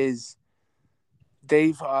me is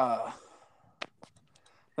they've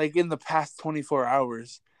like in the past 24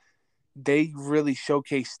 hours, they really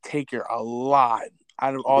showcased Taker a lot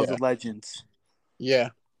out of all the legends. Yeah.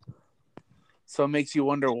 So it makes you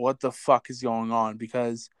wonder what the fuck is going on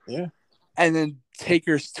because and then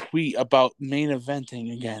Taker's tweet about main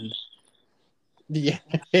eventing again. Yeah.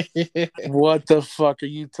 What the fuck are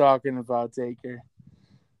you talking about, Taker?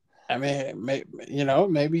 I mean,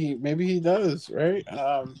 maybe he does, right?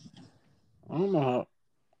 I don't know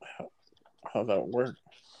how that works.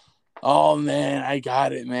 Oh man, I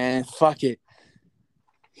got it, man. Fuck it.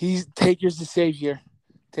 Taker's the savior.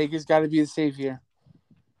 Taker's got to be the savior.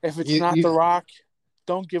 If it's not The Rock,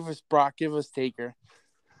 don't give us Brock. Give us Taker.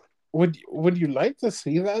 Would you like to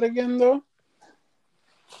see that again, though?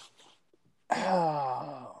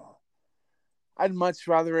 I'd much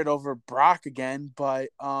rather it over Brock again, but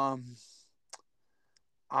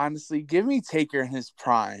honestly, give me Taker in his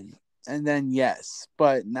prime, and then yes,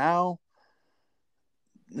 but now,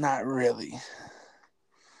 not really.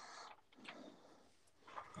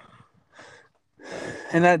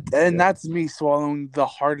 And that's me swallowing the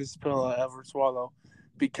hardest pill I ever swallow,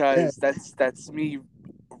 because that's me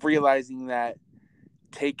realizing that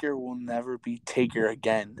Taker will never be Taker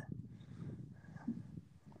again.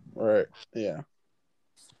 Right. Yeah.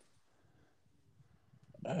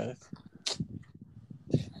 Man.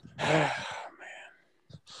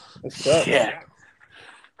 It sucks. Yeah.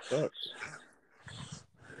 Sucks.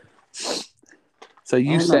 So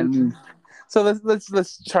you sent me. So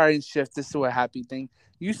let's try and shift this to a happy thing.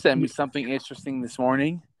 You sent me something interesting this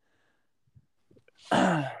morning.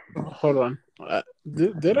 Hold on.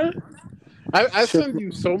 Did I? I send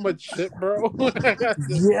you so much shit, bro.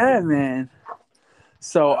 Yeah, man.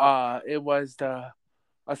 So it was a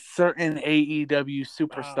certain AEW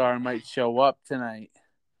superstar might show up tonight.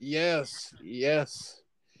 Yes.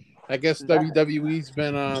 I guess WWE's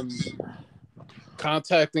been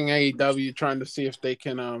contacting AEW trying to see if they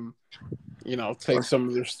can take some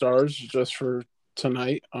of their stars just for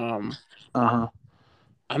tonight. I'm not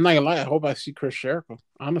gonna lie, I hope I see Chris Jericho,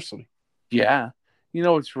 honestly. Yeah. You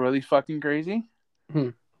know what's really fucking crazy?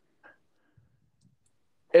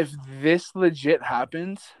 If this legit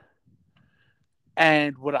happens,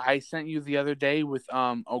 and what I sent you the other day with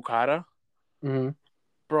Okada,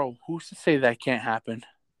 bro, who's to say that can't happen?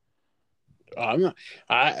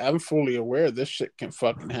 I'm fully aware this shit can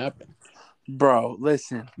fucking happen. Bro,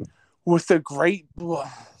 listen. With a great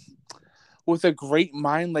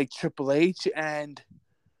mind like Triple H and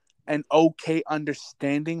an okay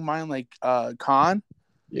understanding mind like Khan.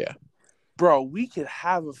 Yeah. bro, we could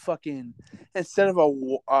have a fucking, instead of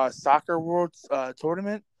a soccer world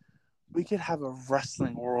tournament, we could have a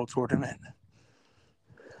wrestling world tournament.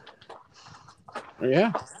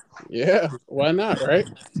 Yeah. Yeah. Why not, right?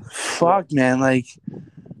 Fuck, man. Like,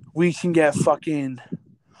 we can get fucking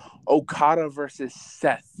Okada versus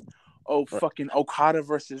Seth. Oh, Right. fucking Okada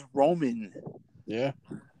versus Roman. Yeah.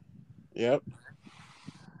 Yep.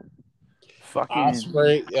 Fucking,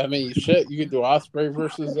 Osprey. I mean, shit. You could do Osprey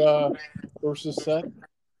versus Seth.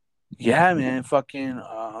 yeah, man. Fucking,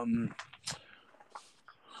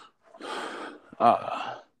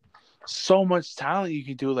 so much talent you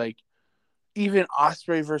could do. Like, even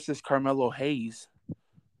Osprey versus Carmelo Hayes.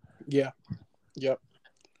 Yeah. Yep.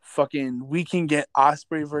 Fucking, we can get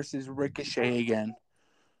Osprey versus Ricochet again.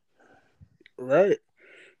 Right.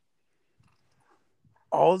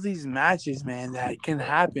 All these matches, man, that can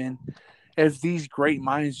happen if these great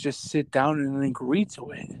minds just sit down and agree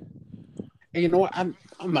to it. And you know what? I'm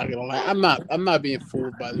not gonna lie. I'm not being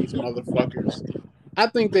fooled by these motherfuckers. I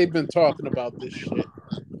think they've been talking about this shit.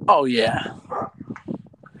 Oh yeah.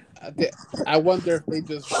 I wonder if they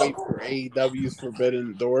just wait for AEW's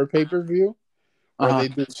Forbidden Door pay-per-view, or they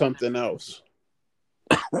do something else.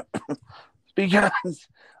 Because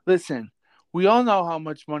listen, we all know how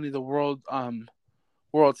much money the world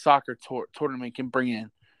soccer tournament can bring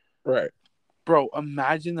in. Right. Bro,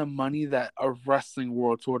 imagine the money that a wrestling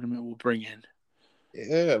world tournament will bring in.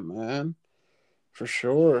 Yeah, man. For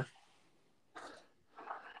sure.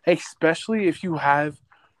 Especially if you have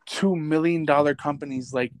 $2 million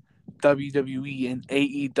companies like WWE and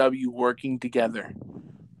AEW working together.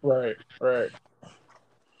 Right. Right.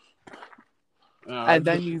 And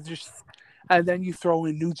then you throw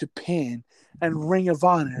in New Japan and Ring of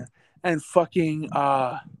Honor and fucking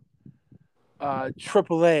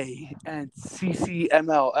AAA and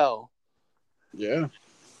CCMLL. Yeah.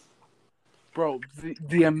 Bro,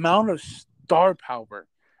 the amount of star power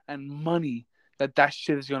and money that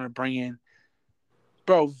shit is going to bring in.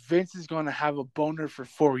 Bro, Vince is going to have a boner for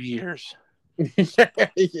 4 years.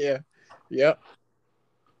 Yeah. Yep.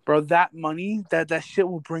 Bro, that money that shit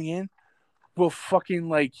will bring in will fucking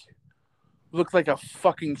like look like a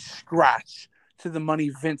fucking scratch to the money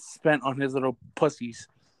Vince spent on his little pussies.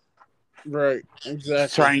 Right.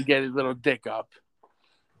 Exactly. Trying to get his little dick up.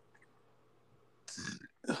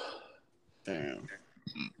 Damn.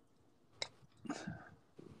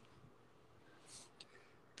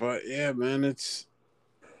 But yeah, man, it's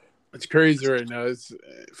crazy right now. It's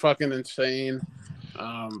fucking insane.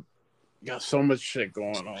 Got so much shit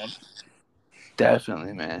going on.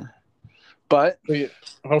 Definitely, man. But yeah,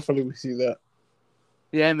 hopefully we see that.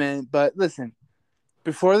 Yeah, man. But listen,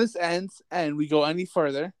 before this ends and we go any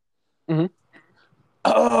further,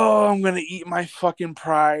 oh, I'm gonna eat my fucking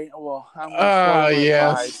pride. Well, I'm gonna swallow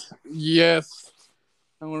my pride. Yes.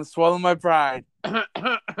 I'm gonna swallow my pride.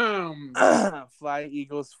 Fly,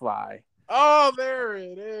 Eagles, fly. Oh, there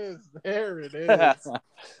it is. There it is.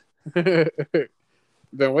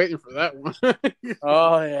 Been waiting for that one.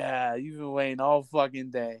 Oh yeah, you've been waiting all fucking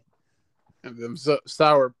day. And them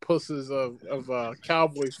sour pusses of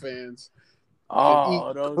Cowboy fans.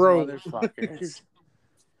 Oh, those motherfuckers.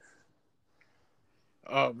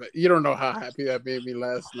 Oh, man, you don't know how happy that made me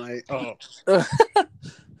last night. Oh,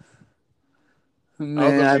 man, I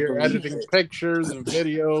was over here editing pictures and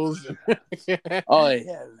videos. Oh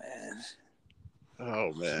yeah, man.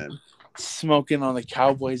 Oh man, smoking on the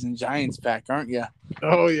Cowboys and Giants back, aren't you?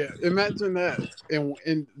 Oh yeah, imagine that in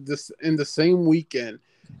the same weekend,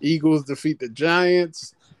 Eagles defeat the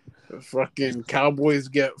Giants. The fucking Cowboys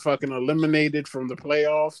get fucking eliminated from the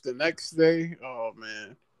playoffs the next day. Oh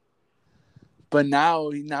man. But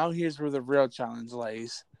now here's where the real challenge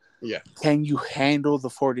lays. Yeah. Can you handle the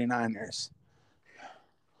 49ers?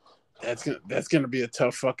 That's gonna be a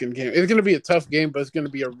tough fucking game. It's gonna be a tough game, but it's gonna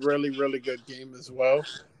be a really, really good game as well.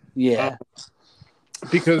 Yeah.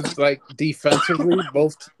 Because like defensively,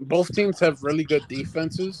 both teams have really good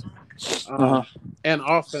defenses. And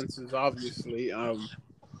offenses, obviously.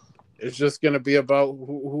 It's just gonna be about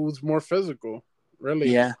who's more physical, really.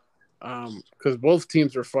 Yeah. Because both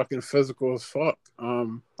teams are fucking physical as fuck.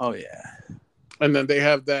 Oh yeah. And then they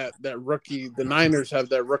have that rookie. The Niners have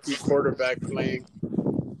that rookie quarterback playing.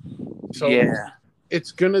 So yeah,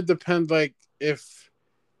 it's gonna depend. Like if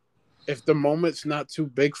the moment's not too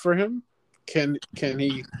big for him, can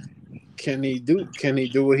he do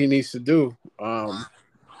what he needs to do? But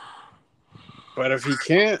if he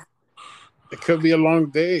can't, it could be a long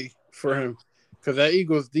day for him. Because that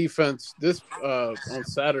Eagles defense on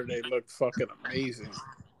Saturday looked fucking amazing.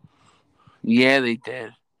 Yeah, they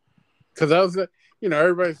did. Because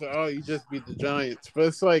everybody's like, "Oh, you just beat the Giants," but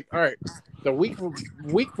it's like, all right, the week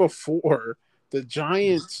before, the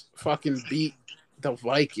Giants fucking beat the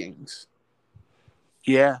Vikings.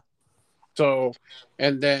 Yeah. So,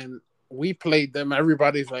 and then we played them.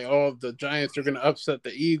 Everybody's like, "Oh, the Giants are gonna upset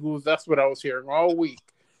the Eagles." That's what I was hearing all week.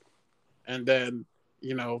 And then,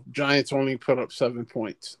 Giants only put up 7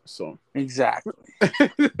 points. So Exactly.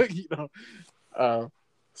 you know, uh,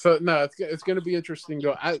 so no, it's gonna be interesting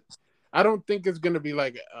though. I don't think it's gonna be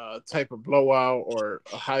like a type of blowout or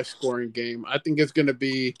a high scoring game. I think it's gonna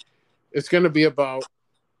be about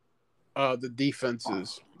the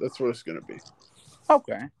defenses. That's what it's gonna be.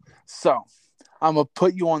 Okay. So I'm gonna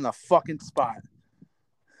put you on the fucking spot.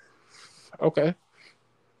 Okay.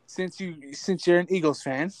 Since you're an Eagles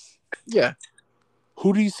fan, Yeah.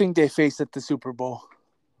 who do you think they face at the Super Bowl?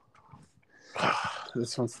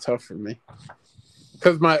 This one's tough for me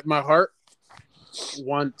because my heart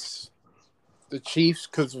wants the Chiefs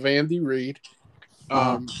because of Andy Reid.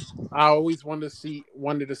 Uh-huh. I always wanted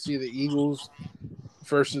to see the Eagles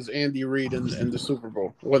versus Andy Reid in the Super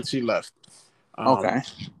Bowl once he left. Um, Okay.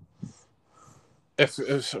 if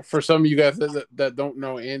for some of you guys that don't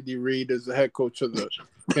know, Andy Reid is the head coach of the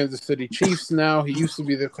Kansas City Chiefs now. He used to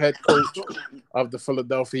be the head coach of the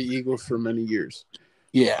Philadelphia Eagles for many years.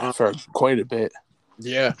 Yeah, for quite a bit.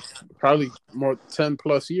 Yeah, probably more 10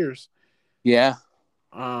 plus years. Yeah.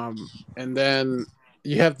 And then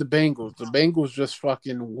you have the Bengals. The Bengals just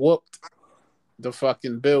fucking whooped the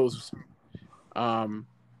fucking Bills.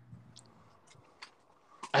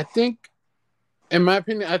 I think, in my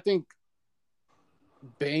opinion, I think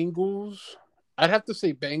Bengals. I'd have to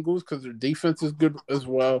say Bengals because their defense is good as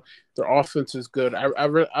well. Their offense is good. I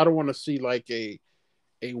don't want to see like a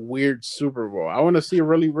weird Super Bowl. I want to see a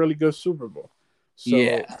really really good Super Bowl. So,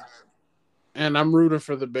 Yeah. and I'm rooting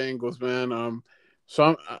for the Bengals, man.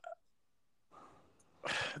 So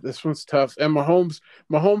this one's tough. And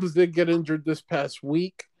Mahomes did get injured this past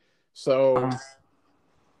week, so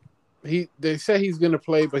they say he's gonna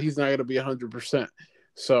play, but he's not gonna be 100%.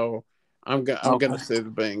 So I'm Okay. gonna say the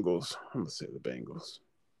Bengals. I'm gonna say the Bengals.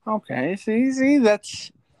 Okay. See,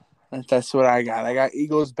 that's what I got. I got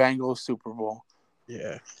Eagles, Bengals, Super Bowl.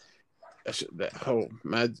 Yeah, oh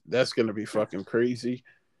man, that's gonna be fucking crazy.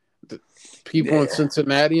 The people in Yeah,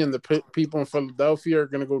 Cincinnati and the people in Philadelphia are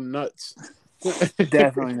gonna go nuts.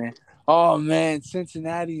 definitely, man. Oh man,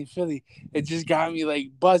 Cincinnati and Philly. It just got me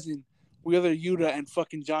like buzzing. Wheeler Yuta and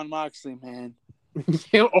fucking John Moxley, man.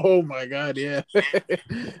 Oh my god, yeah.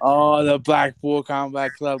 Oh, the Blackpool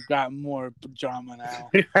Combat Club got more drama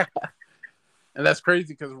now. And that's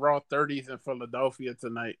crazy because RAW30 is in Philadelphia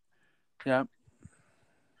tonight. Yep.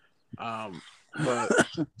 But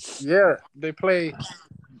yeah, they play.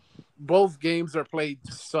 Both games are played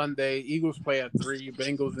Sunday. Eagles play at 3.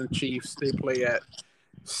 Bengals and Chiefs they play at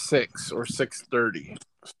 6 or 6:30.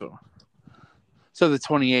 So the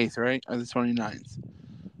 28th, right? Or the 29th?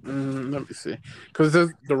 Let me see, because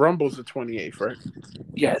the Rumble's the 28th, right?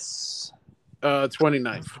 Yes.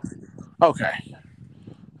 29th. Okay.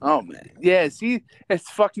 Oh man. Yeah, see, it's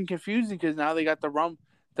fucking confusing because now they got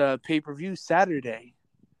the pay-per-view Saturday.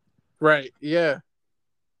 Right. Yeah.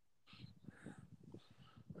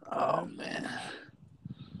 Oh man.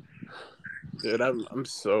 Dude, I'm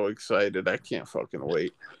so excited. I can't fucking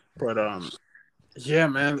wait. But yeah,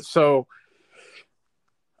 man. So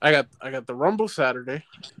I got the Rumble Saturday,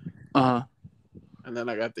 Uh-huh. and then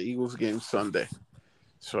I got the Eagles game Sunday.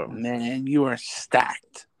 So Man, you are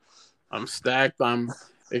stacked. I'm stacked. I'm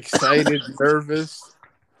excited, nervous.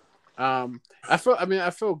 I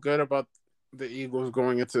feel good about the Eagles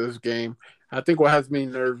going into this game. I think what has me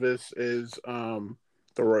nervous is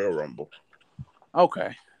the Royal Rumble.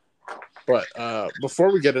 Okay. But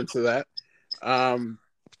before we get into that,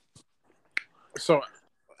 so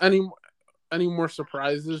any more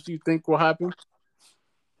surprises you think will happen?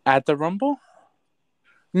 At the Rumble?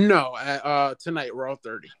 No, tonight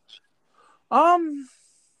RAW30. Um,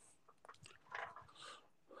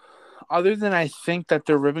 other than I think that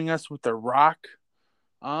they're ribbing us with the Rock,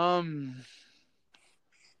 um,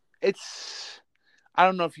 I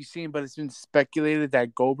don't know if you've seen, but it's been speculated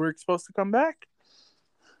that Goldberg's supposed to come back.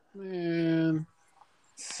 Man,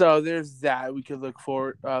 So there's that we could look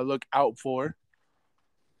out for.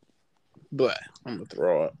 but I'm gonna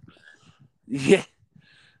throw up. Yeah.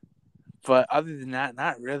 But other than that,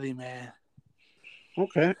 not really, man.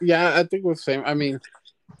 Okay, yeah, I think we're the same. I mean,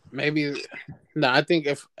 maybe no. I think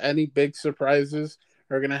if any big surprises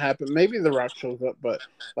are gonna happen, maybe The Rock shows up. But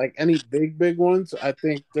like any big ones, I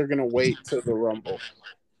think they're gonna wait till the Rumble.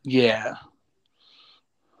 Yeah.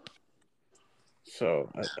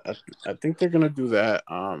 So I think they're gonna do that.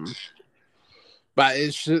 But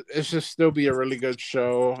it should still be a really good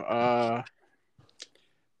show.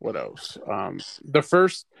 What else? The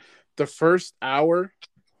first hour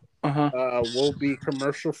Uh-huh. will be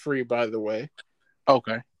commercial free, by the way.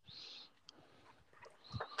 Okay.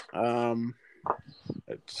 Let's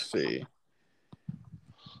see.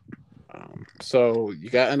 So you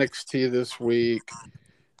got NXT this week,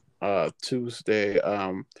 Tuesday.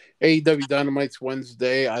 AEW Dynamite's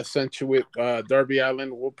Wednesday. I sent you it. Darby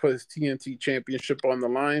Allin will put his TNT Championship on the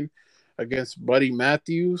line against Buddy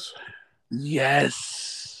Matthews.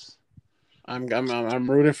 Yes. I'm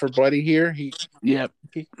rooting for Buddy here. Yep.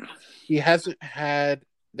 He hasn't had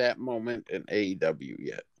that moment in AEW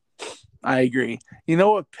yet. I agree. You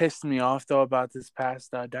know what pissed me off though about this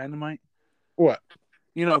past Dynamite? What?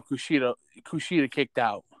 You know, Kushida kicked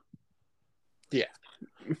out. Yeah.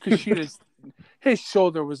 Kushida's his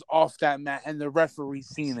shoulder was off that mat, and the referee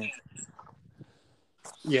seen it.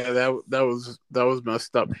 Yeah, that was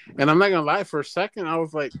messed up. And I'm not gonna lie, for a second I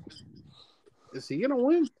was like, is he gonna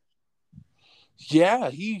win? Yeah,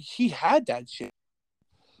 he had that shit.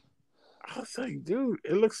 I was like, dude,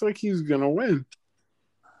 it looks like he's gonna win.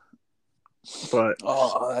 But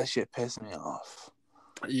that shit pissed me off.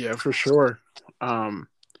 Yeah, for sure.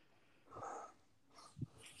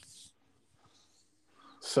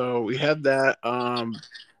 So we had that.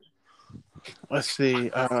 Let's see.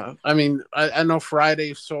 I know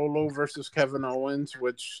Friday Solo versus Kevin Owens,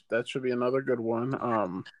 which that should be another good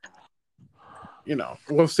one.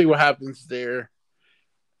 We'll see what happens there.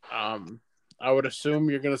 I would assume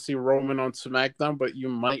you're gonna see Roman on SmackDown, but you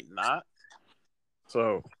might not.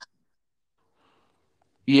 So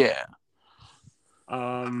yeah.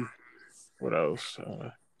 What else?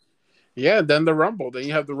 Then the Rumble. Then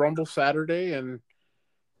you have the Rumble Saturday, and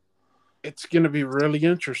it's gonna be really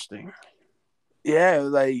interesting. Yeah,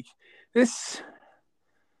 like this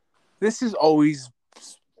is always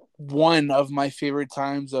one of my favorite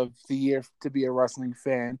times of the year to be a wrestling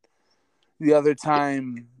fan. The other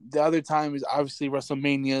time is obviously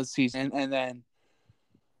WrestleMania season, and then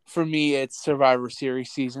for me it's Survivor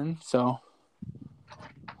Series season. So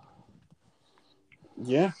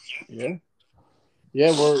yeah, we're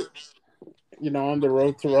on the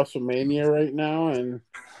road to WrestleMania right now, and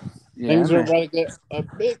things are about to get a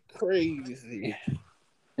bit crazy.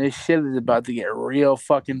 This shit is about to get real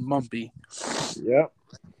fucking bumpy. Yep.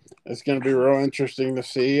 It's going to be real interesting to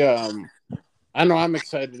see. I know I'm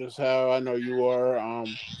excited as hell. I know you are.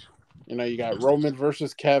 You got Roman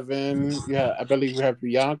versus Kevin. Yeah, I believe you have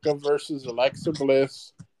Bianca versus Alexa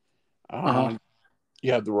Bliss.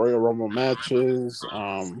 You have the Royal Rumble matches.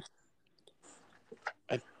 I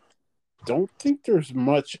don't think there's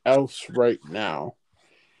much else right now.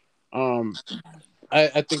 I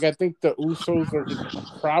think the Usos are going to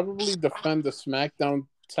probably defend the SmackDown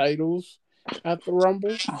titles at the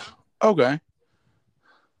Rumble. Okay.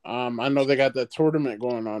 I know they got that tournament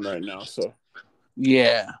going on right now, so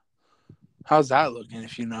yeah. How's that looking,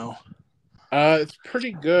 if you know? It's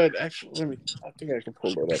pretty good. Actually, I think I can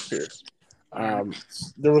pull it up here.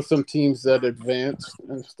 There were some teams that advanced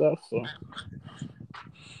and stuff, so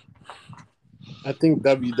I think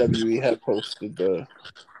WWE had posted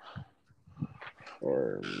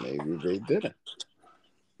or maybe they didn't.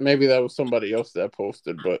 Maybe that was somebody else that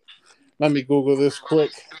posted, but let me Google this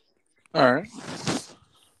quick. All right.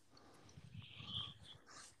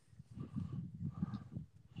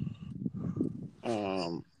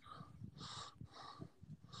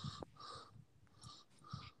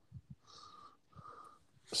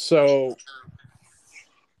 So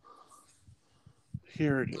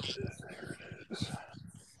here it is.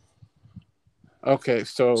 Okay,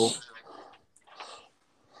 so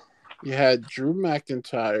you had Drew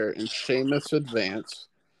McIntyre and Sheamus advance.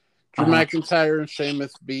 Drew McIntyre and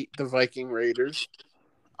Sheamus beat the Viking Raiders.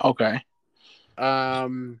 Okay.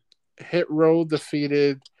 Hit Row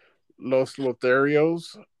defeated Los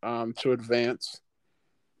Lotharios to advance.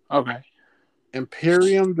 Okay.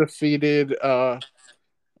 Imperium defeated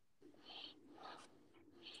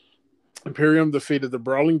the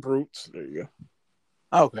Brawling Brutes. There you go.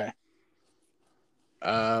 Okay.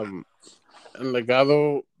 And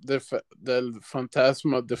Legado del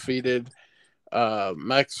Fantasma defeated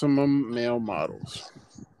Maximum Male Models.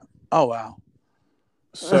 Oh wow.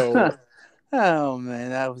 So oh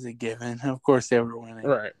man, that was a given. Of course they were winning.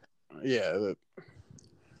 Right. Yeah.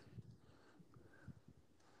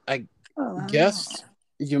 I guess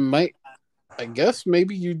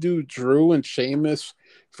maybe you do Drew and Sheamus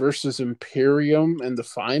versus Imperium in the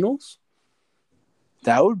finals.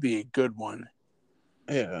 That would be a good one.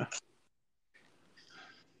 Yeah.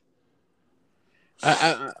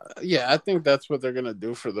 Yeah, I think that's what they're gonna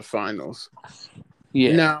do for the finals.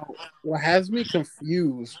 Yeah. Now, what has me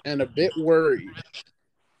confused and a bit worried,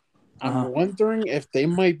 I'm Uh-huh. wondering if they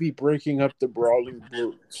might be breaking up the Brawling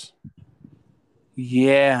Brutes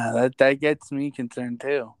Yeah, that gets me concerned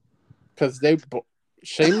too. because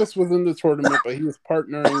Sheamus was in the tournament, but he was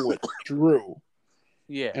partnering with Drew,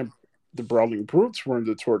 Yeah. and the Brawling Brutes were in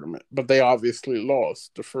the tournament, but they obviously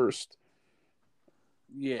lost the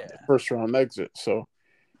Yeah. first round exit. So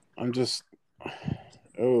I'm just,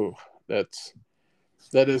 oh, that's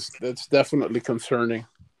definitely concerning.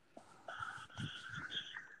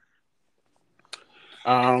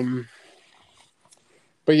 Um,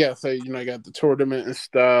 but yeah, so I got the tournament and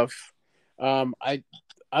stuff.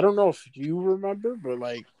 I don't know if you remember, but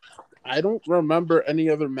like I don't remember any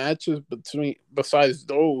other matches besides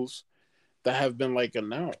those that have been like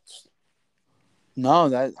announced. No,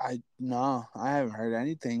 I haven't heard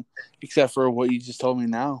anything except for what you just told me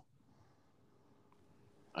now.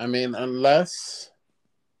 I mean, unless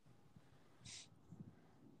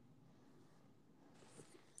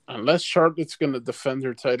Charlotte's gonna defend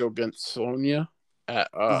her title against Sonya at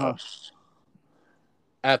Uh-huh.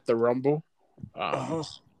 at the Rumble. Uh-huh.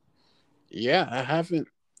 Yeah, I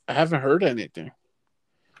haven't heard anything.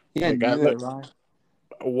 Yeah, Like neither have I.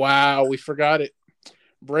 wow, we forgot it.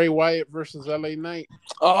 Bray Wyatt versus LA Knight.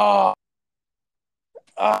 Oh,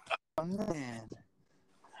 oh man.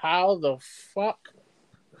 How the fuck?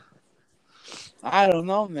 I don't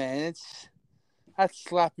know, man. That's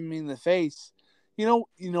slapping me in the face. You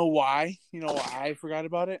know why? You know why I forgot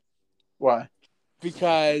about it? Why?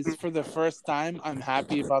 Because for the first time, I'm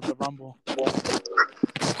happy about the Rumble.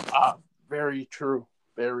 Ah, very true.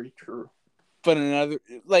 Very true. But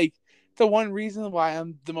the one reason why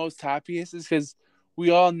I'm the most happiest is because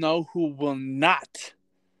we all know who will not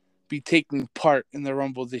be taking part in the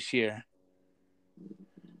Rumble this year.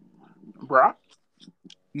 Brock?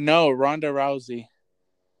 No, Ronda Rousey.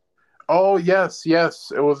 Oh yes.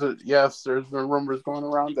 It was a yes. There's been rumors going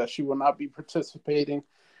around that she will not be participating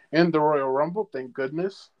in the Royal Rumble. Thank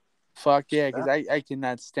goodness. Fuck yeah, because That, I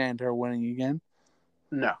cannot stand her winning again.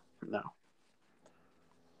 no, no.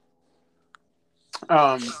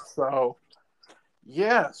 So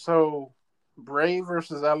yeah. So Bray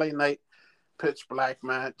versus LA Knight pitch black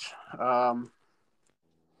match.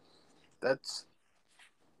 That's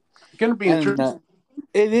gonna be And interesting.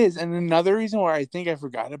 it is. And another reason why I think I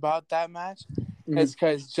forgot about that match Mhm. is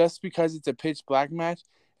because it's a pitch black match,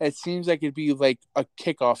 it seems like it'd be like a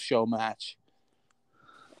kickoff show match.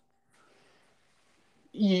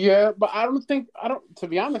 Yeah, but I don't. To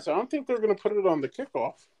be honest, I don't think they're gonna put it on the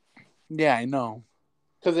kickoff Yeah, I know.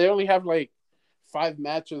 because they only have like 5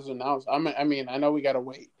 matches announced. I mean, I know we gotta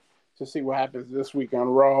wait to see what happens this week on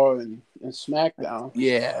Raw and SmackDown,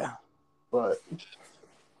 Yeah. but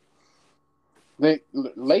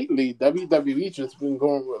lately WWE just been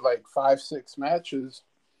going with like 5-6 matches,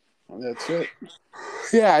 and that's it.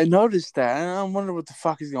 Yeah, I noticed that. And I wonder what the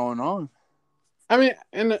fuck is going on. I mean,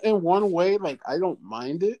 in one way, like I don't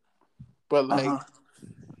mind it, but like Uh-huh.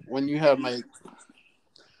 when you have like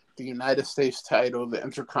the United States title, the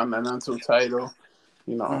Intercontinental title,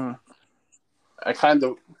 you know, Uh-huh. I kind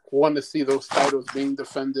of want to see those titles being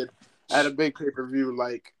defended at a big pay-per-view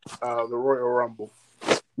like the Royal Rumble.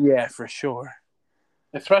 Yeah, for sure.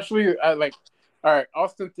 Especially like, all right,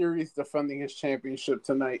 Austin Theory is defending his championship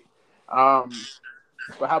tonight. But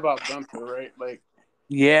how about Gunther, right? Like,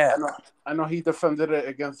 Yeah. I know he defended it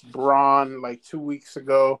against Braun like 2 weeks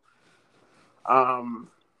ago.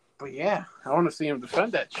 But yeah, I want to see him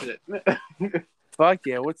defend that shit. Fuck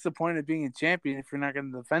yeah. What's the point of being a champion if you're not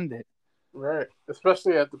going to defend it? Right,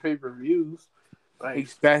 especially at the pay-per-views. Like,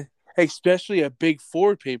 Especially a big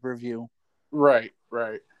 4 pay-per-view. right.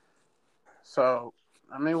 So,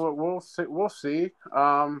 I mean, we'll see. We'll see.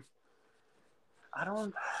 I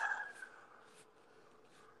don't.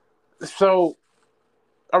 So,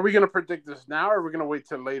 are we gonna predict this now, or are we gonna wait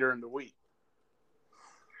till later in the week?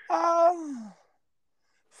 Uh,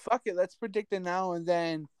 Fuck it. Let's predict it now and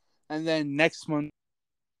then next month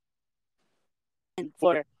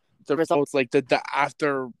for the results, like the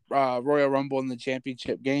after Royal Rumble and the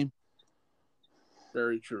championship game.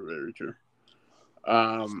 Very true. Very true.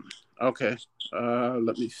 Okay.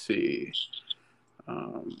 Let me see.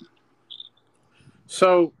 Um.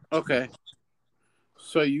 So okay.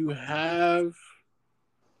 So you have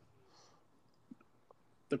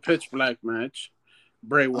the pitch black match,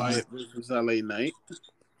 Bray Uh-huh. Wyatt versus LA Knight.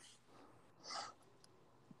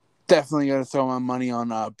 Definitely gonna throw my money on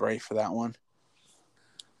Bray for that one.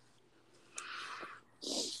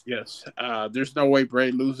 Yes. There's no way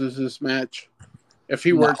Bray loses this match. If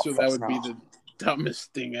he No, were to, that fuck would be no. the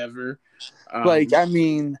dumbest thing ever. Like, I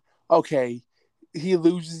mean, okay, he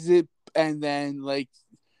loses it, and then like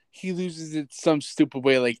he loses it some stupid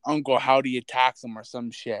way, like Uncle Howdy attacks him or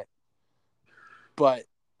some shit. But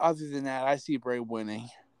other than that, I see Bray winning.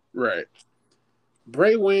 Right.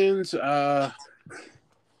 Bray wins.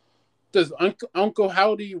 Does Uncle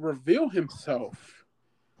Howdy reveal himself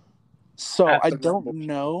So at I the don't Rumble?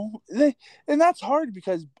 know, and that's hard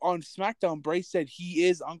because on SmackDown, Bray said he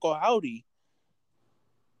is Uncle Howdy.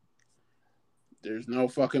 There's no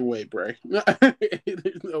fucking way, Bray. There's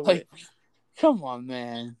no way. Like, come on,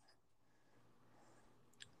 man.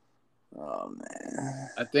 Oh man.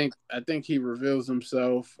 I think he reveals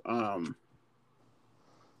himself.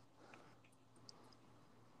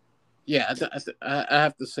 Yeah, I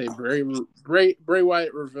have to say Bray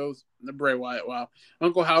Wyatt reveals the Bray Wyatt. Wow,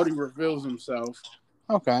 Uncle Howdy reveals himself.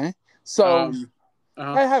 Okay, so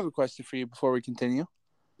Uh-huh. I have a question for you before we continue.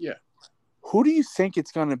 Yeah. Who do you think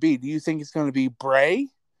it's going to be? Do you think it's going to be Bray,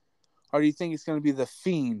 or do you think it's going to be the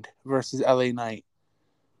Fiend versus LA Knight?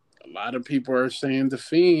 A lot of people are saying the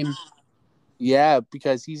Fiend. Yeah,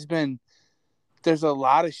 because there's a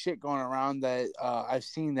lot of shit going around that I've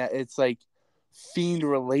seen that it's like Fiend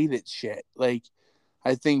related shit. Like,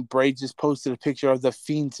 I think Bray just posted a picture of the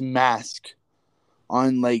Fiend's mask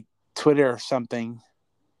on like Twitter or something.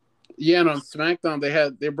 Yeah, and on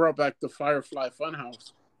SmackDown they brought back the Firefly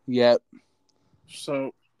Funhouse. Yep.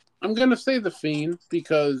 So I'm gonna say the Fiend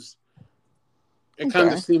because it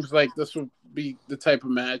kind of seems like this would be the type of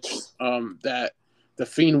match that the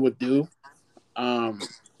Fiend would do.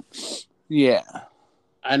 Yeah.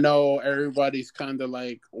 I know everybody's kind of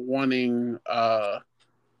like wanting, not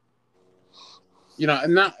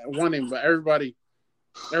wanting, but everybody's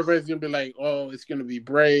gonna be like, oh, it's gonna be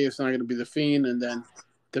Bray, it's not gonna be the Fiend, and then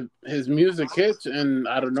his music hits, and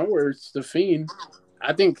out of nowhere, it's the Fiend.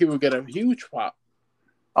 I think he would get a huge pop.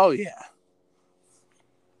 Oh yeah.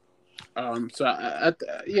 So I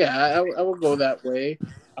would go that way.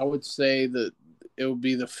 I would say that it would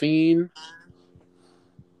be the Fiend.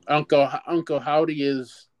 Uncle Howdy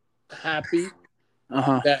is happy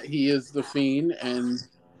that he is the Fiend, and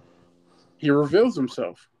he reveals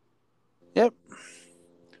himself. Yep.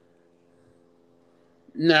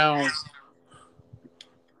 Now,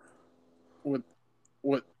 what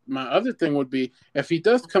my other thing would be if he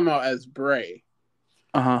does come out as Bray.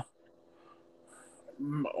 One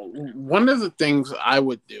of the things I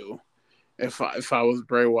would do if I was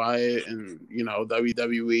Bray Wyatt and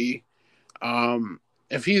WWE,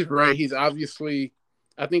 if he's Bray, he's obviously,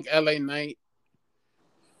 I think LA Knight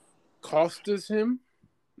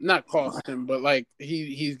not cost him, but like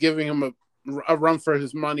he's giving him a run for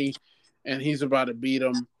his money, and he's about to beat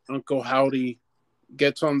him. Uncle Howdy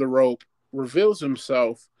gets on the rope, reveals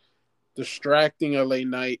himself, distracting LA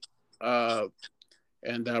Knight, and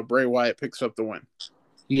Bray Wyatt picks up the win.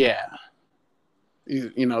 Yeah.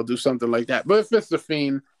 Do something like that. But if it's the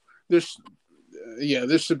Fiend, this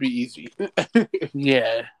should be easy.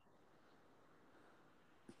 Yeah.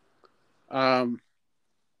 So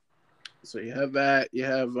you have that. You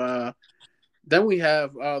have then we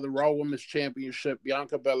have the Raw Women's Championship: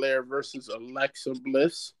 Bianca Belair versus Alexa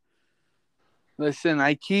Bliss. Listen,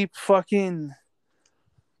 I keep saying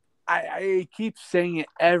it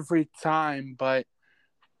every time, but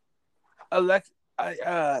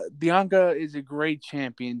Bianca is a great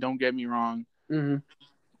champion. Don't get me wrong,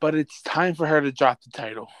 but it's time for her to drop the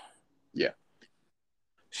title. Yeah,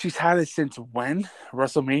 she's had it since when?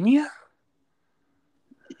 WrestleMania?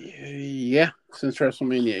 Yeah, since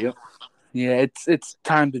WrestleMania. Yep. Yeah, it's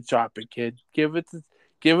time to drop it, kid. Give it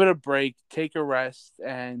a break, take a rest,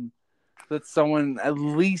 and let someone at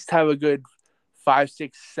least have a good 5,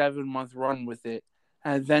 6, 7 month run with it,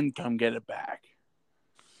 and then come get it back.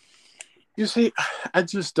 You see, I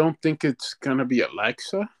just don't think it's gonna be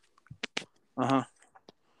Alexa. I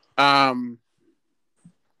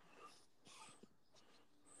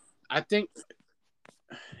think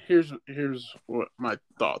here's what my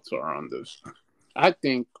thoughts are on this. I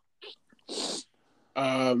think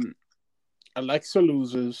Alexa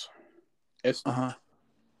loses.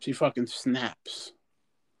 She fucking snaps.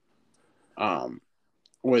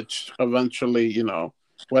 Which eventually,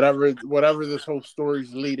 whatever this whole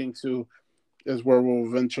story's leading to is where we'll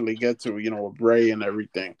eventually get to, with Bray and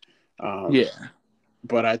everything. Yeah.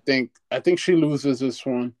 But I think she loses this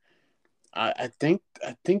one. I think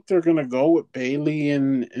they're gonna go with Bayley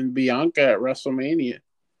and Bianca at WrestleMania.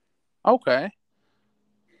 Okay.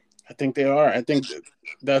 I think they are. I think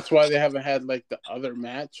that's why they haven't had like the other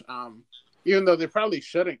match. Even though they probably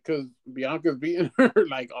shouldn't, because Bianca's beating her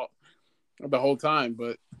like the whole time.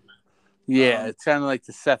 But yeah, it's kind of like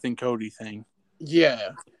the Seth and Cody thing.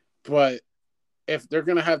 Yeah, but if they're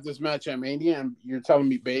gonna have this match at Mania, and you're telling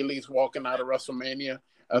me Bayley's walking out of WrestleMania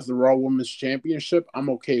as the Raw Women's Championship, I'm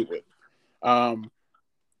okay with. Um,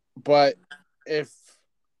 but if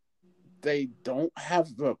they don't have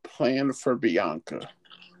a plan for Bianca,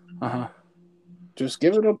 Uh-huh. just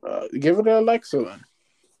give it to Alexa then.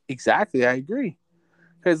 Exactly, I agree.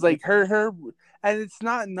 Because like her, and it's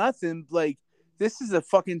not nothing. Like this is a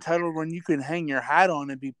fucking title run you can hang your hat on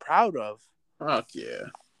and be proud of. Fuck yeah.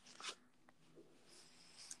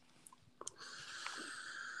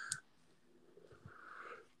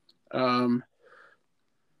 Then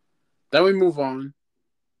we move on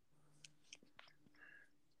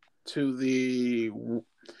to the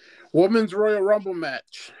Women's Royal Rumble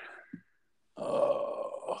match.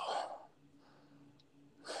 Oh.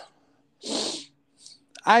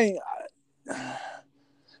 I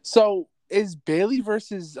so is Bayley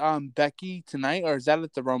versus Becky tonight, or is that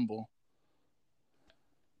at the Rumble?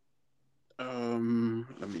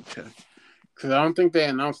 Let me check because I don't think they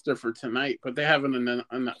announced it for tonight, but they haven't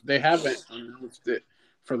announced it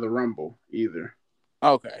for the Rumble either.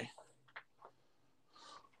 Okay.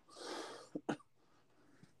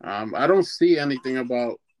 I don't see anything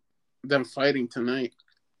about them fighting tonight.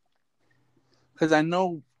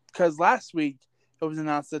 Because last week it was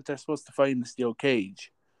announced that they're supposed to fight in the steel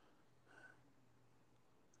cage.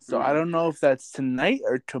 So I don't know if that's tonight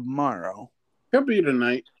or tomorrow. Could be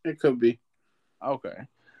tonight. It could be. Okay.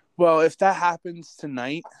 Well, if that happens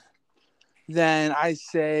tonight, then I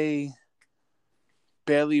say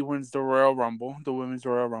Bayley wins the Royal Rumble, the Women's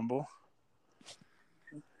Royal Rumble.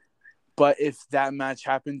 But if that match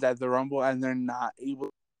happens at the Rumble and they're not able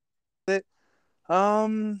to do it,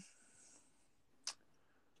 I'm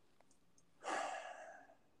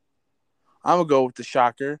gonna go with the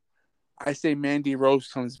shocker. I say Mandy Rose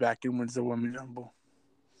comes back and wins the Women's Rumble.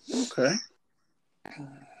 Okay.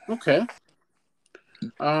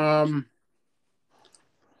 I'm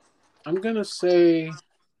gonna say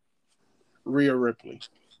Rhea Ripley.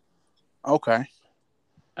 Okay.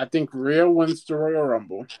 I think Rhea wins the Royal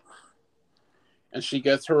Rumble, and she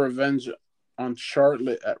gets her revenge on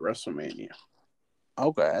Charlotte at WrestleMania.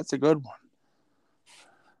 Okay, that's a good one.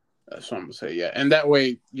 That's what I'm gonna say. Yeah, and that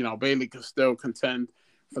way, Bayley can still contend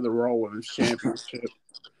for the Raw Women's Championship.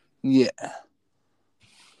 Yeah.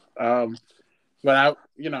 But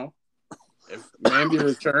if Mandy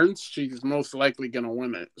returns, she's most likely gonna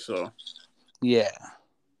win it. So yeah,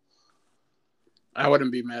 I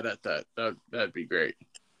wouldn't be mad at that. That'd be great.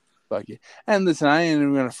 Fuck it. And listen, I ain't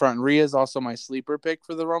even gonna front. Rhea's also my sleeper pick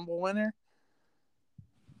for the Rumble winner.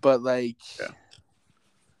 But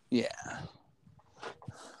yeah,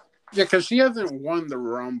 because she hasn't won the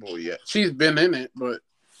Rumble yet. She's been in it, but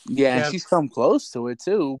yeah, she's come close to it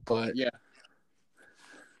too. But yeah,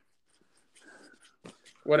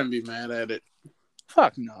 wouldn't be mad at it.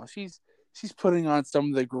 Fuck no, she's putting on some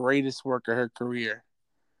of the greatest work of her career.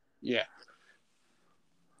 Yeah.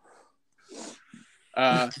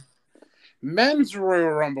 Men's Royal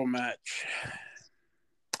Rumble match.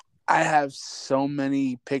 I have so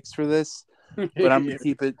many picks for this, but I'm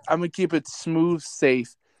gonna keep it smooth,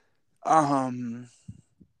 safe.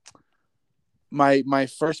 My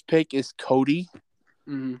first pick is Cody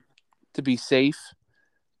to be safe,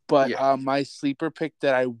 but my sleeper pick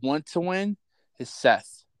that I want to win is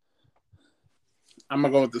Seth. I'm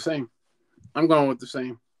gonna go with the same. I'm going with the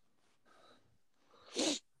same.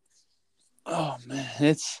 Oh man,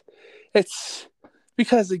 it's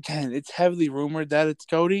because again, it's heavily rumored that it's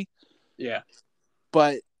Cody. Yeah.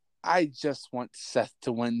 But I just want Seth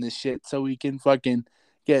to win this shit so we can fucking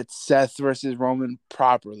get Seth versus Roman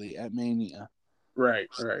properly at Mania. Right.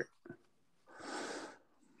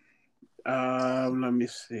 Let me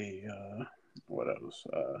see. What else?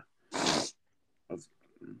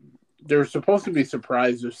 There's supposed to be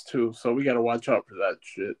surprises too, so we gotta watch out for that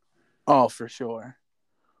shit. Oh, for sure.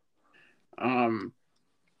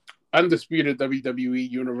 Undisputed WWE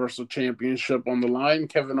Universal Championship on the line.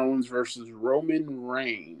 Kevin Owens versus Roman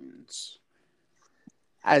Reigns.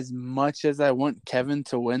 As much as I want Kevin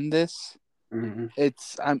to win this,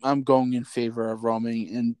 I'm going in favor of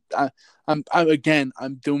Roman, and I'm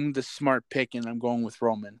doing the smart pick, and I'm going with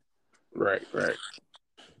Roman. Right.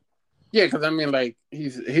 Yeah, because I mean, like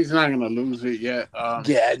he's not gonna lose it yet.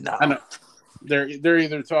 Yeah, no. I know they're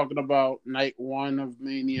either talking about night 1 of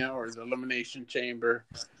Mania or the Elimination Chamber.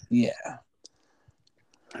 Yeah.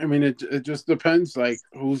 I mean, it just depends, like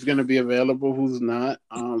who's gonna be available, who's not.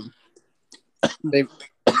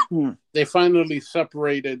 They finally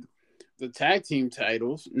separated the tag team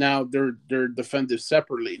titles. Now they're defended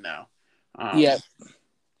separately now. Yeah.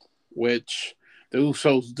 Which the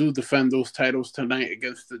Usos do defend those titles tonight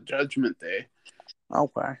against the Judgment Day.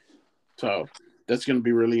 Okay. So that's going to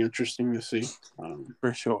be really interesting to see.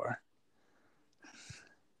 For sure.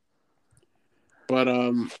 But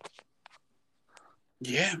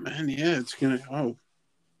yeah, man, yeah, it's gonna.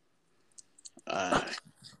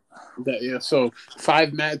 So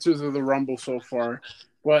 5 matches of the Rumble so far,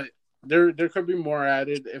 but there could be more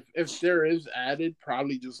added. If there is added,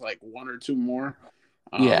 probably just like 1 or 2 more.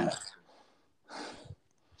 Yeah.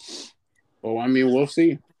 Well, I mean, we'll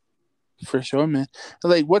see. For sure, man.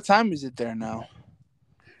 Like, what time is it there now?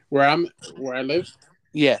 Where I live?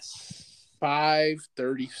 Yes.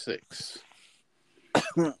 5:36.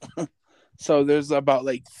 So there's about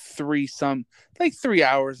like 3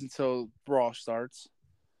 hours until Raw starts.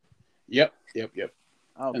 Yep. Okay.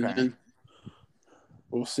 And then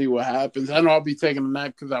we'll see what happens. I know I'll be taking a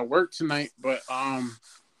nap because I work tonight, but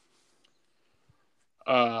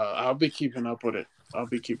I'll be keeping up with it. I'll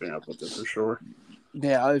be keeping up with it for sure.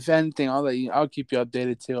 Yeah, if anything, I'll keep you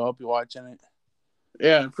updated too. I'll be watching it.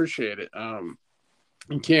 Yeah, I appreciate it.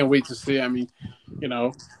 I can't wait to see. I mean, you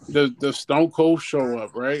know, the Stone Cold show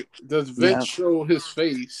up, right? Does Vince show his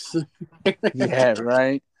face? Yeah,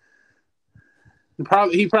 right.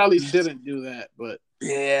 He probably shouldn't do that, but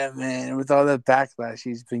yeah, man, with all the backlash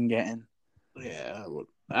he's been getting. Yeah,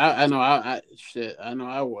 I know. I know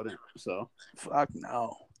I wouldn't. So fuck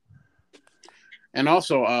no. And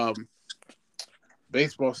also,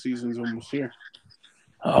 baseball season's almost here.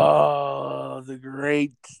 Oh, the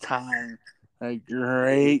great time. A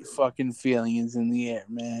great fucking feeling is in the air,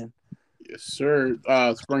 man. Yes, sir.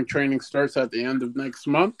 Spring training starts at the end of next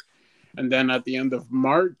month. And then at the end of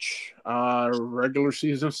March, regular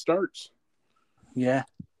season starts. Yeah.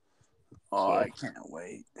 Oh, so, I can't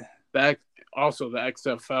wait. The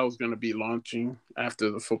XFL is going to be launching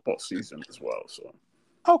after the football season as well. So.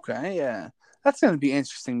 Okay, yeah. That's going to be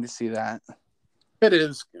interesting to see that. It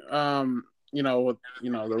is. With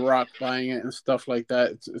The Rock buying it and stuff like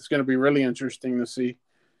that. It's going to be really interesting to see.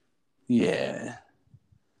 Yeah.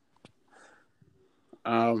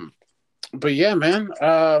 But yeah, man.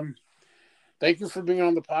 Thank you for being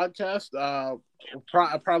on the podcast. I'll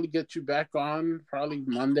probably get you back on probably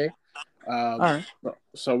Monday. All right.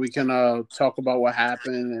 So we can talk about what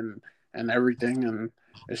happened and everything, and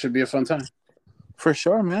it should be a fun time. For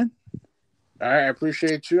sure, man. All right, I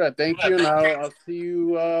appreciate you. I thank you, and I'll see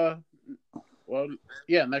you.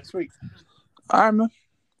 Next week. All right, man.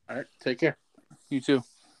 All right, take care. You too.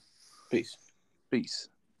 Peace.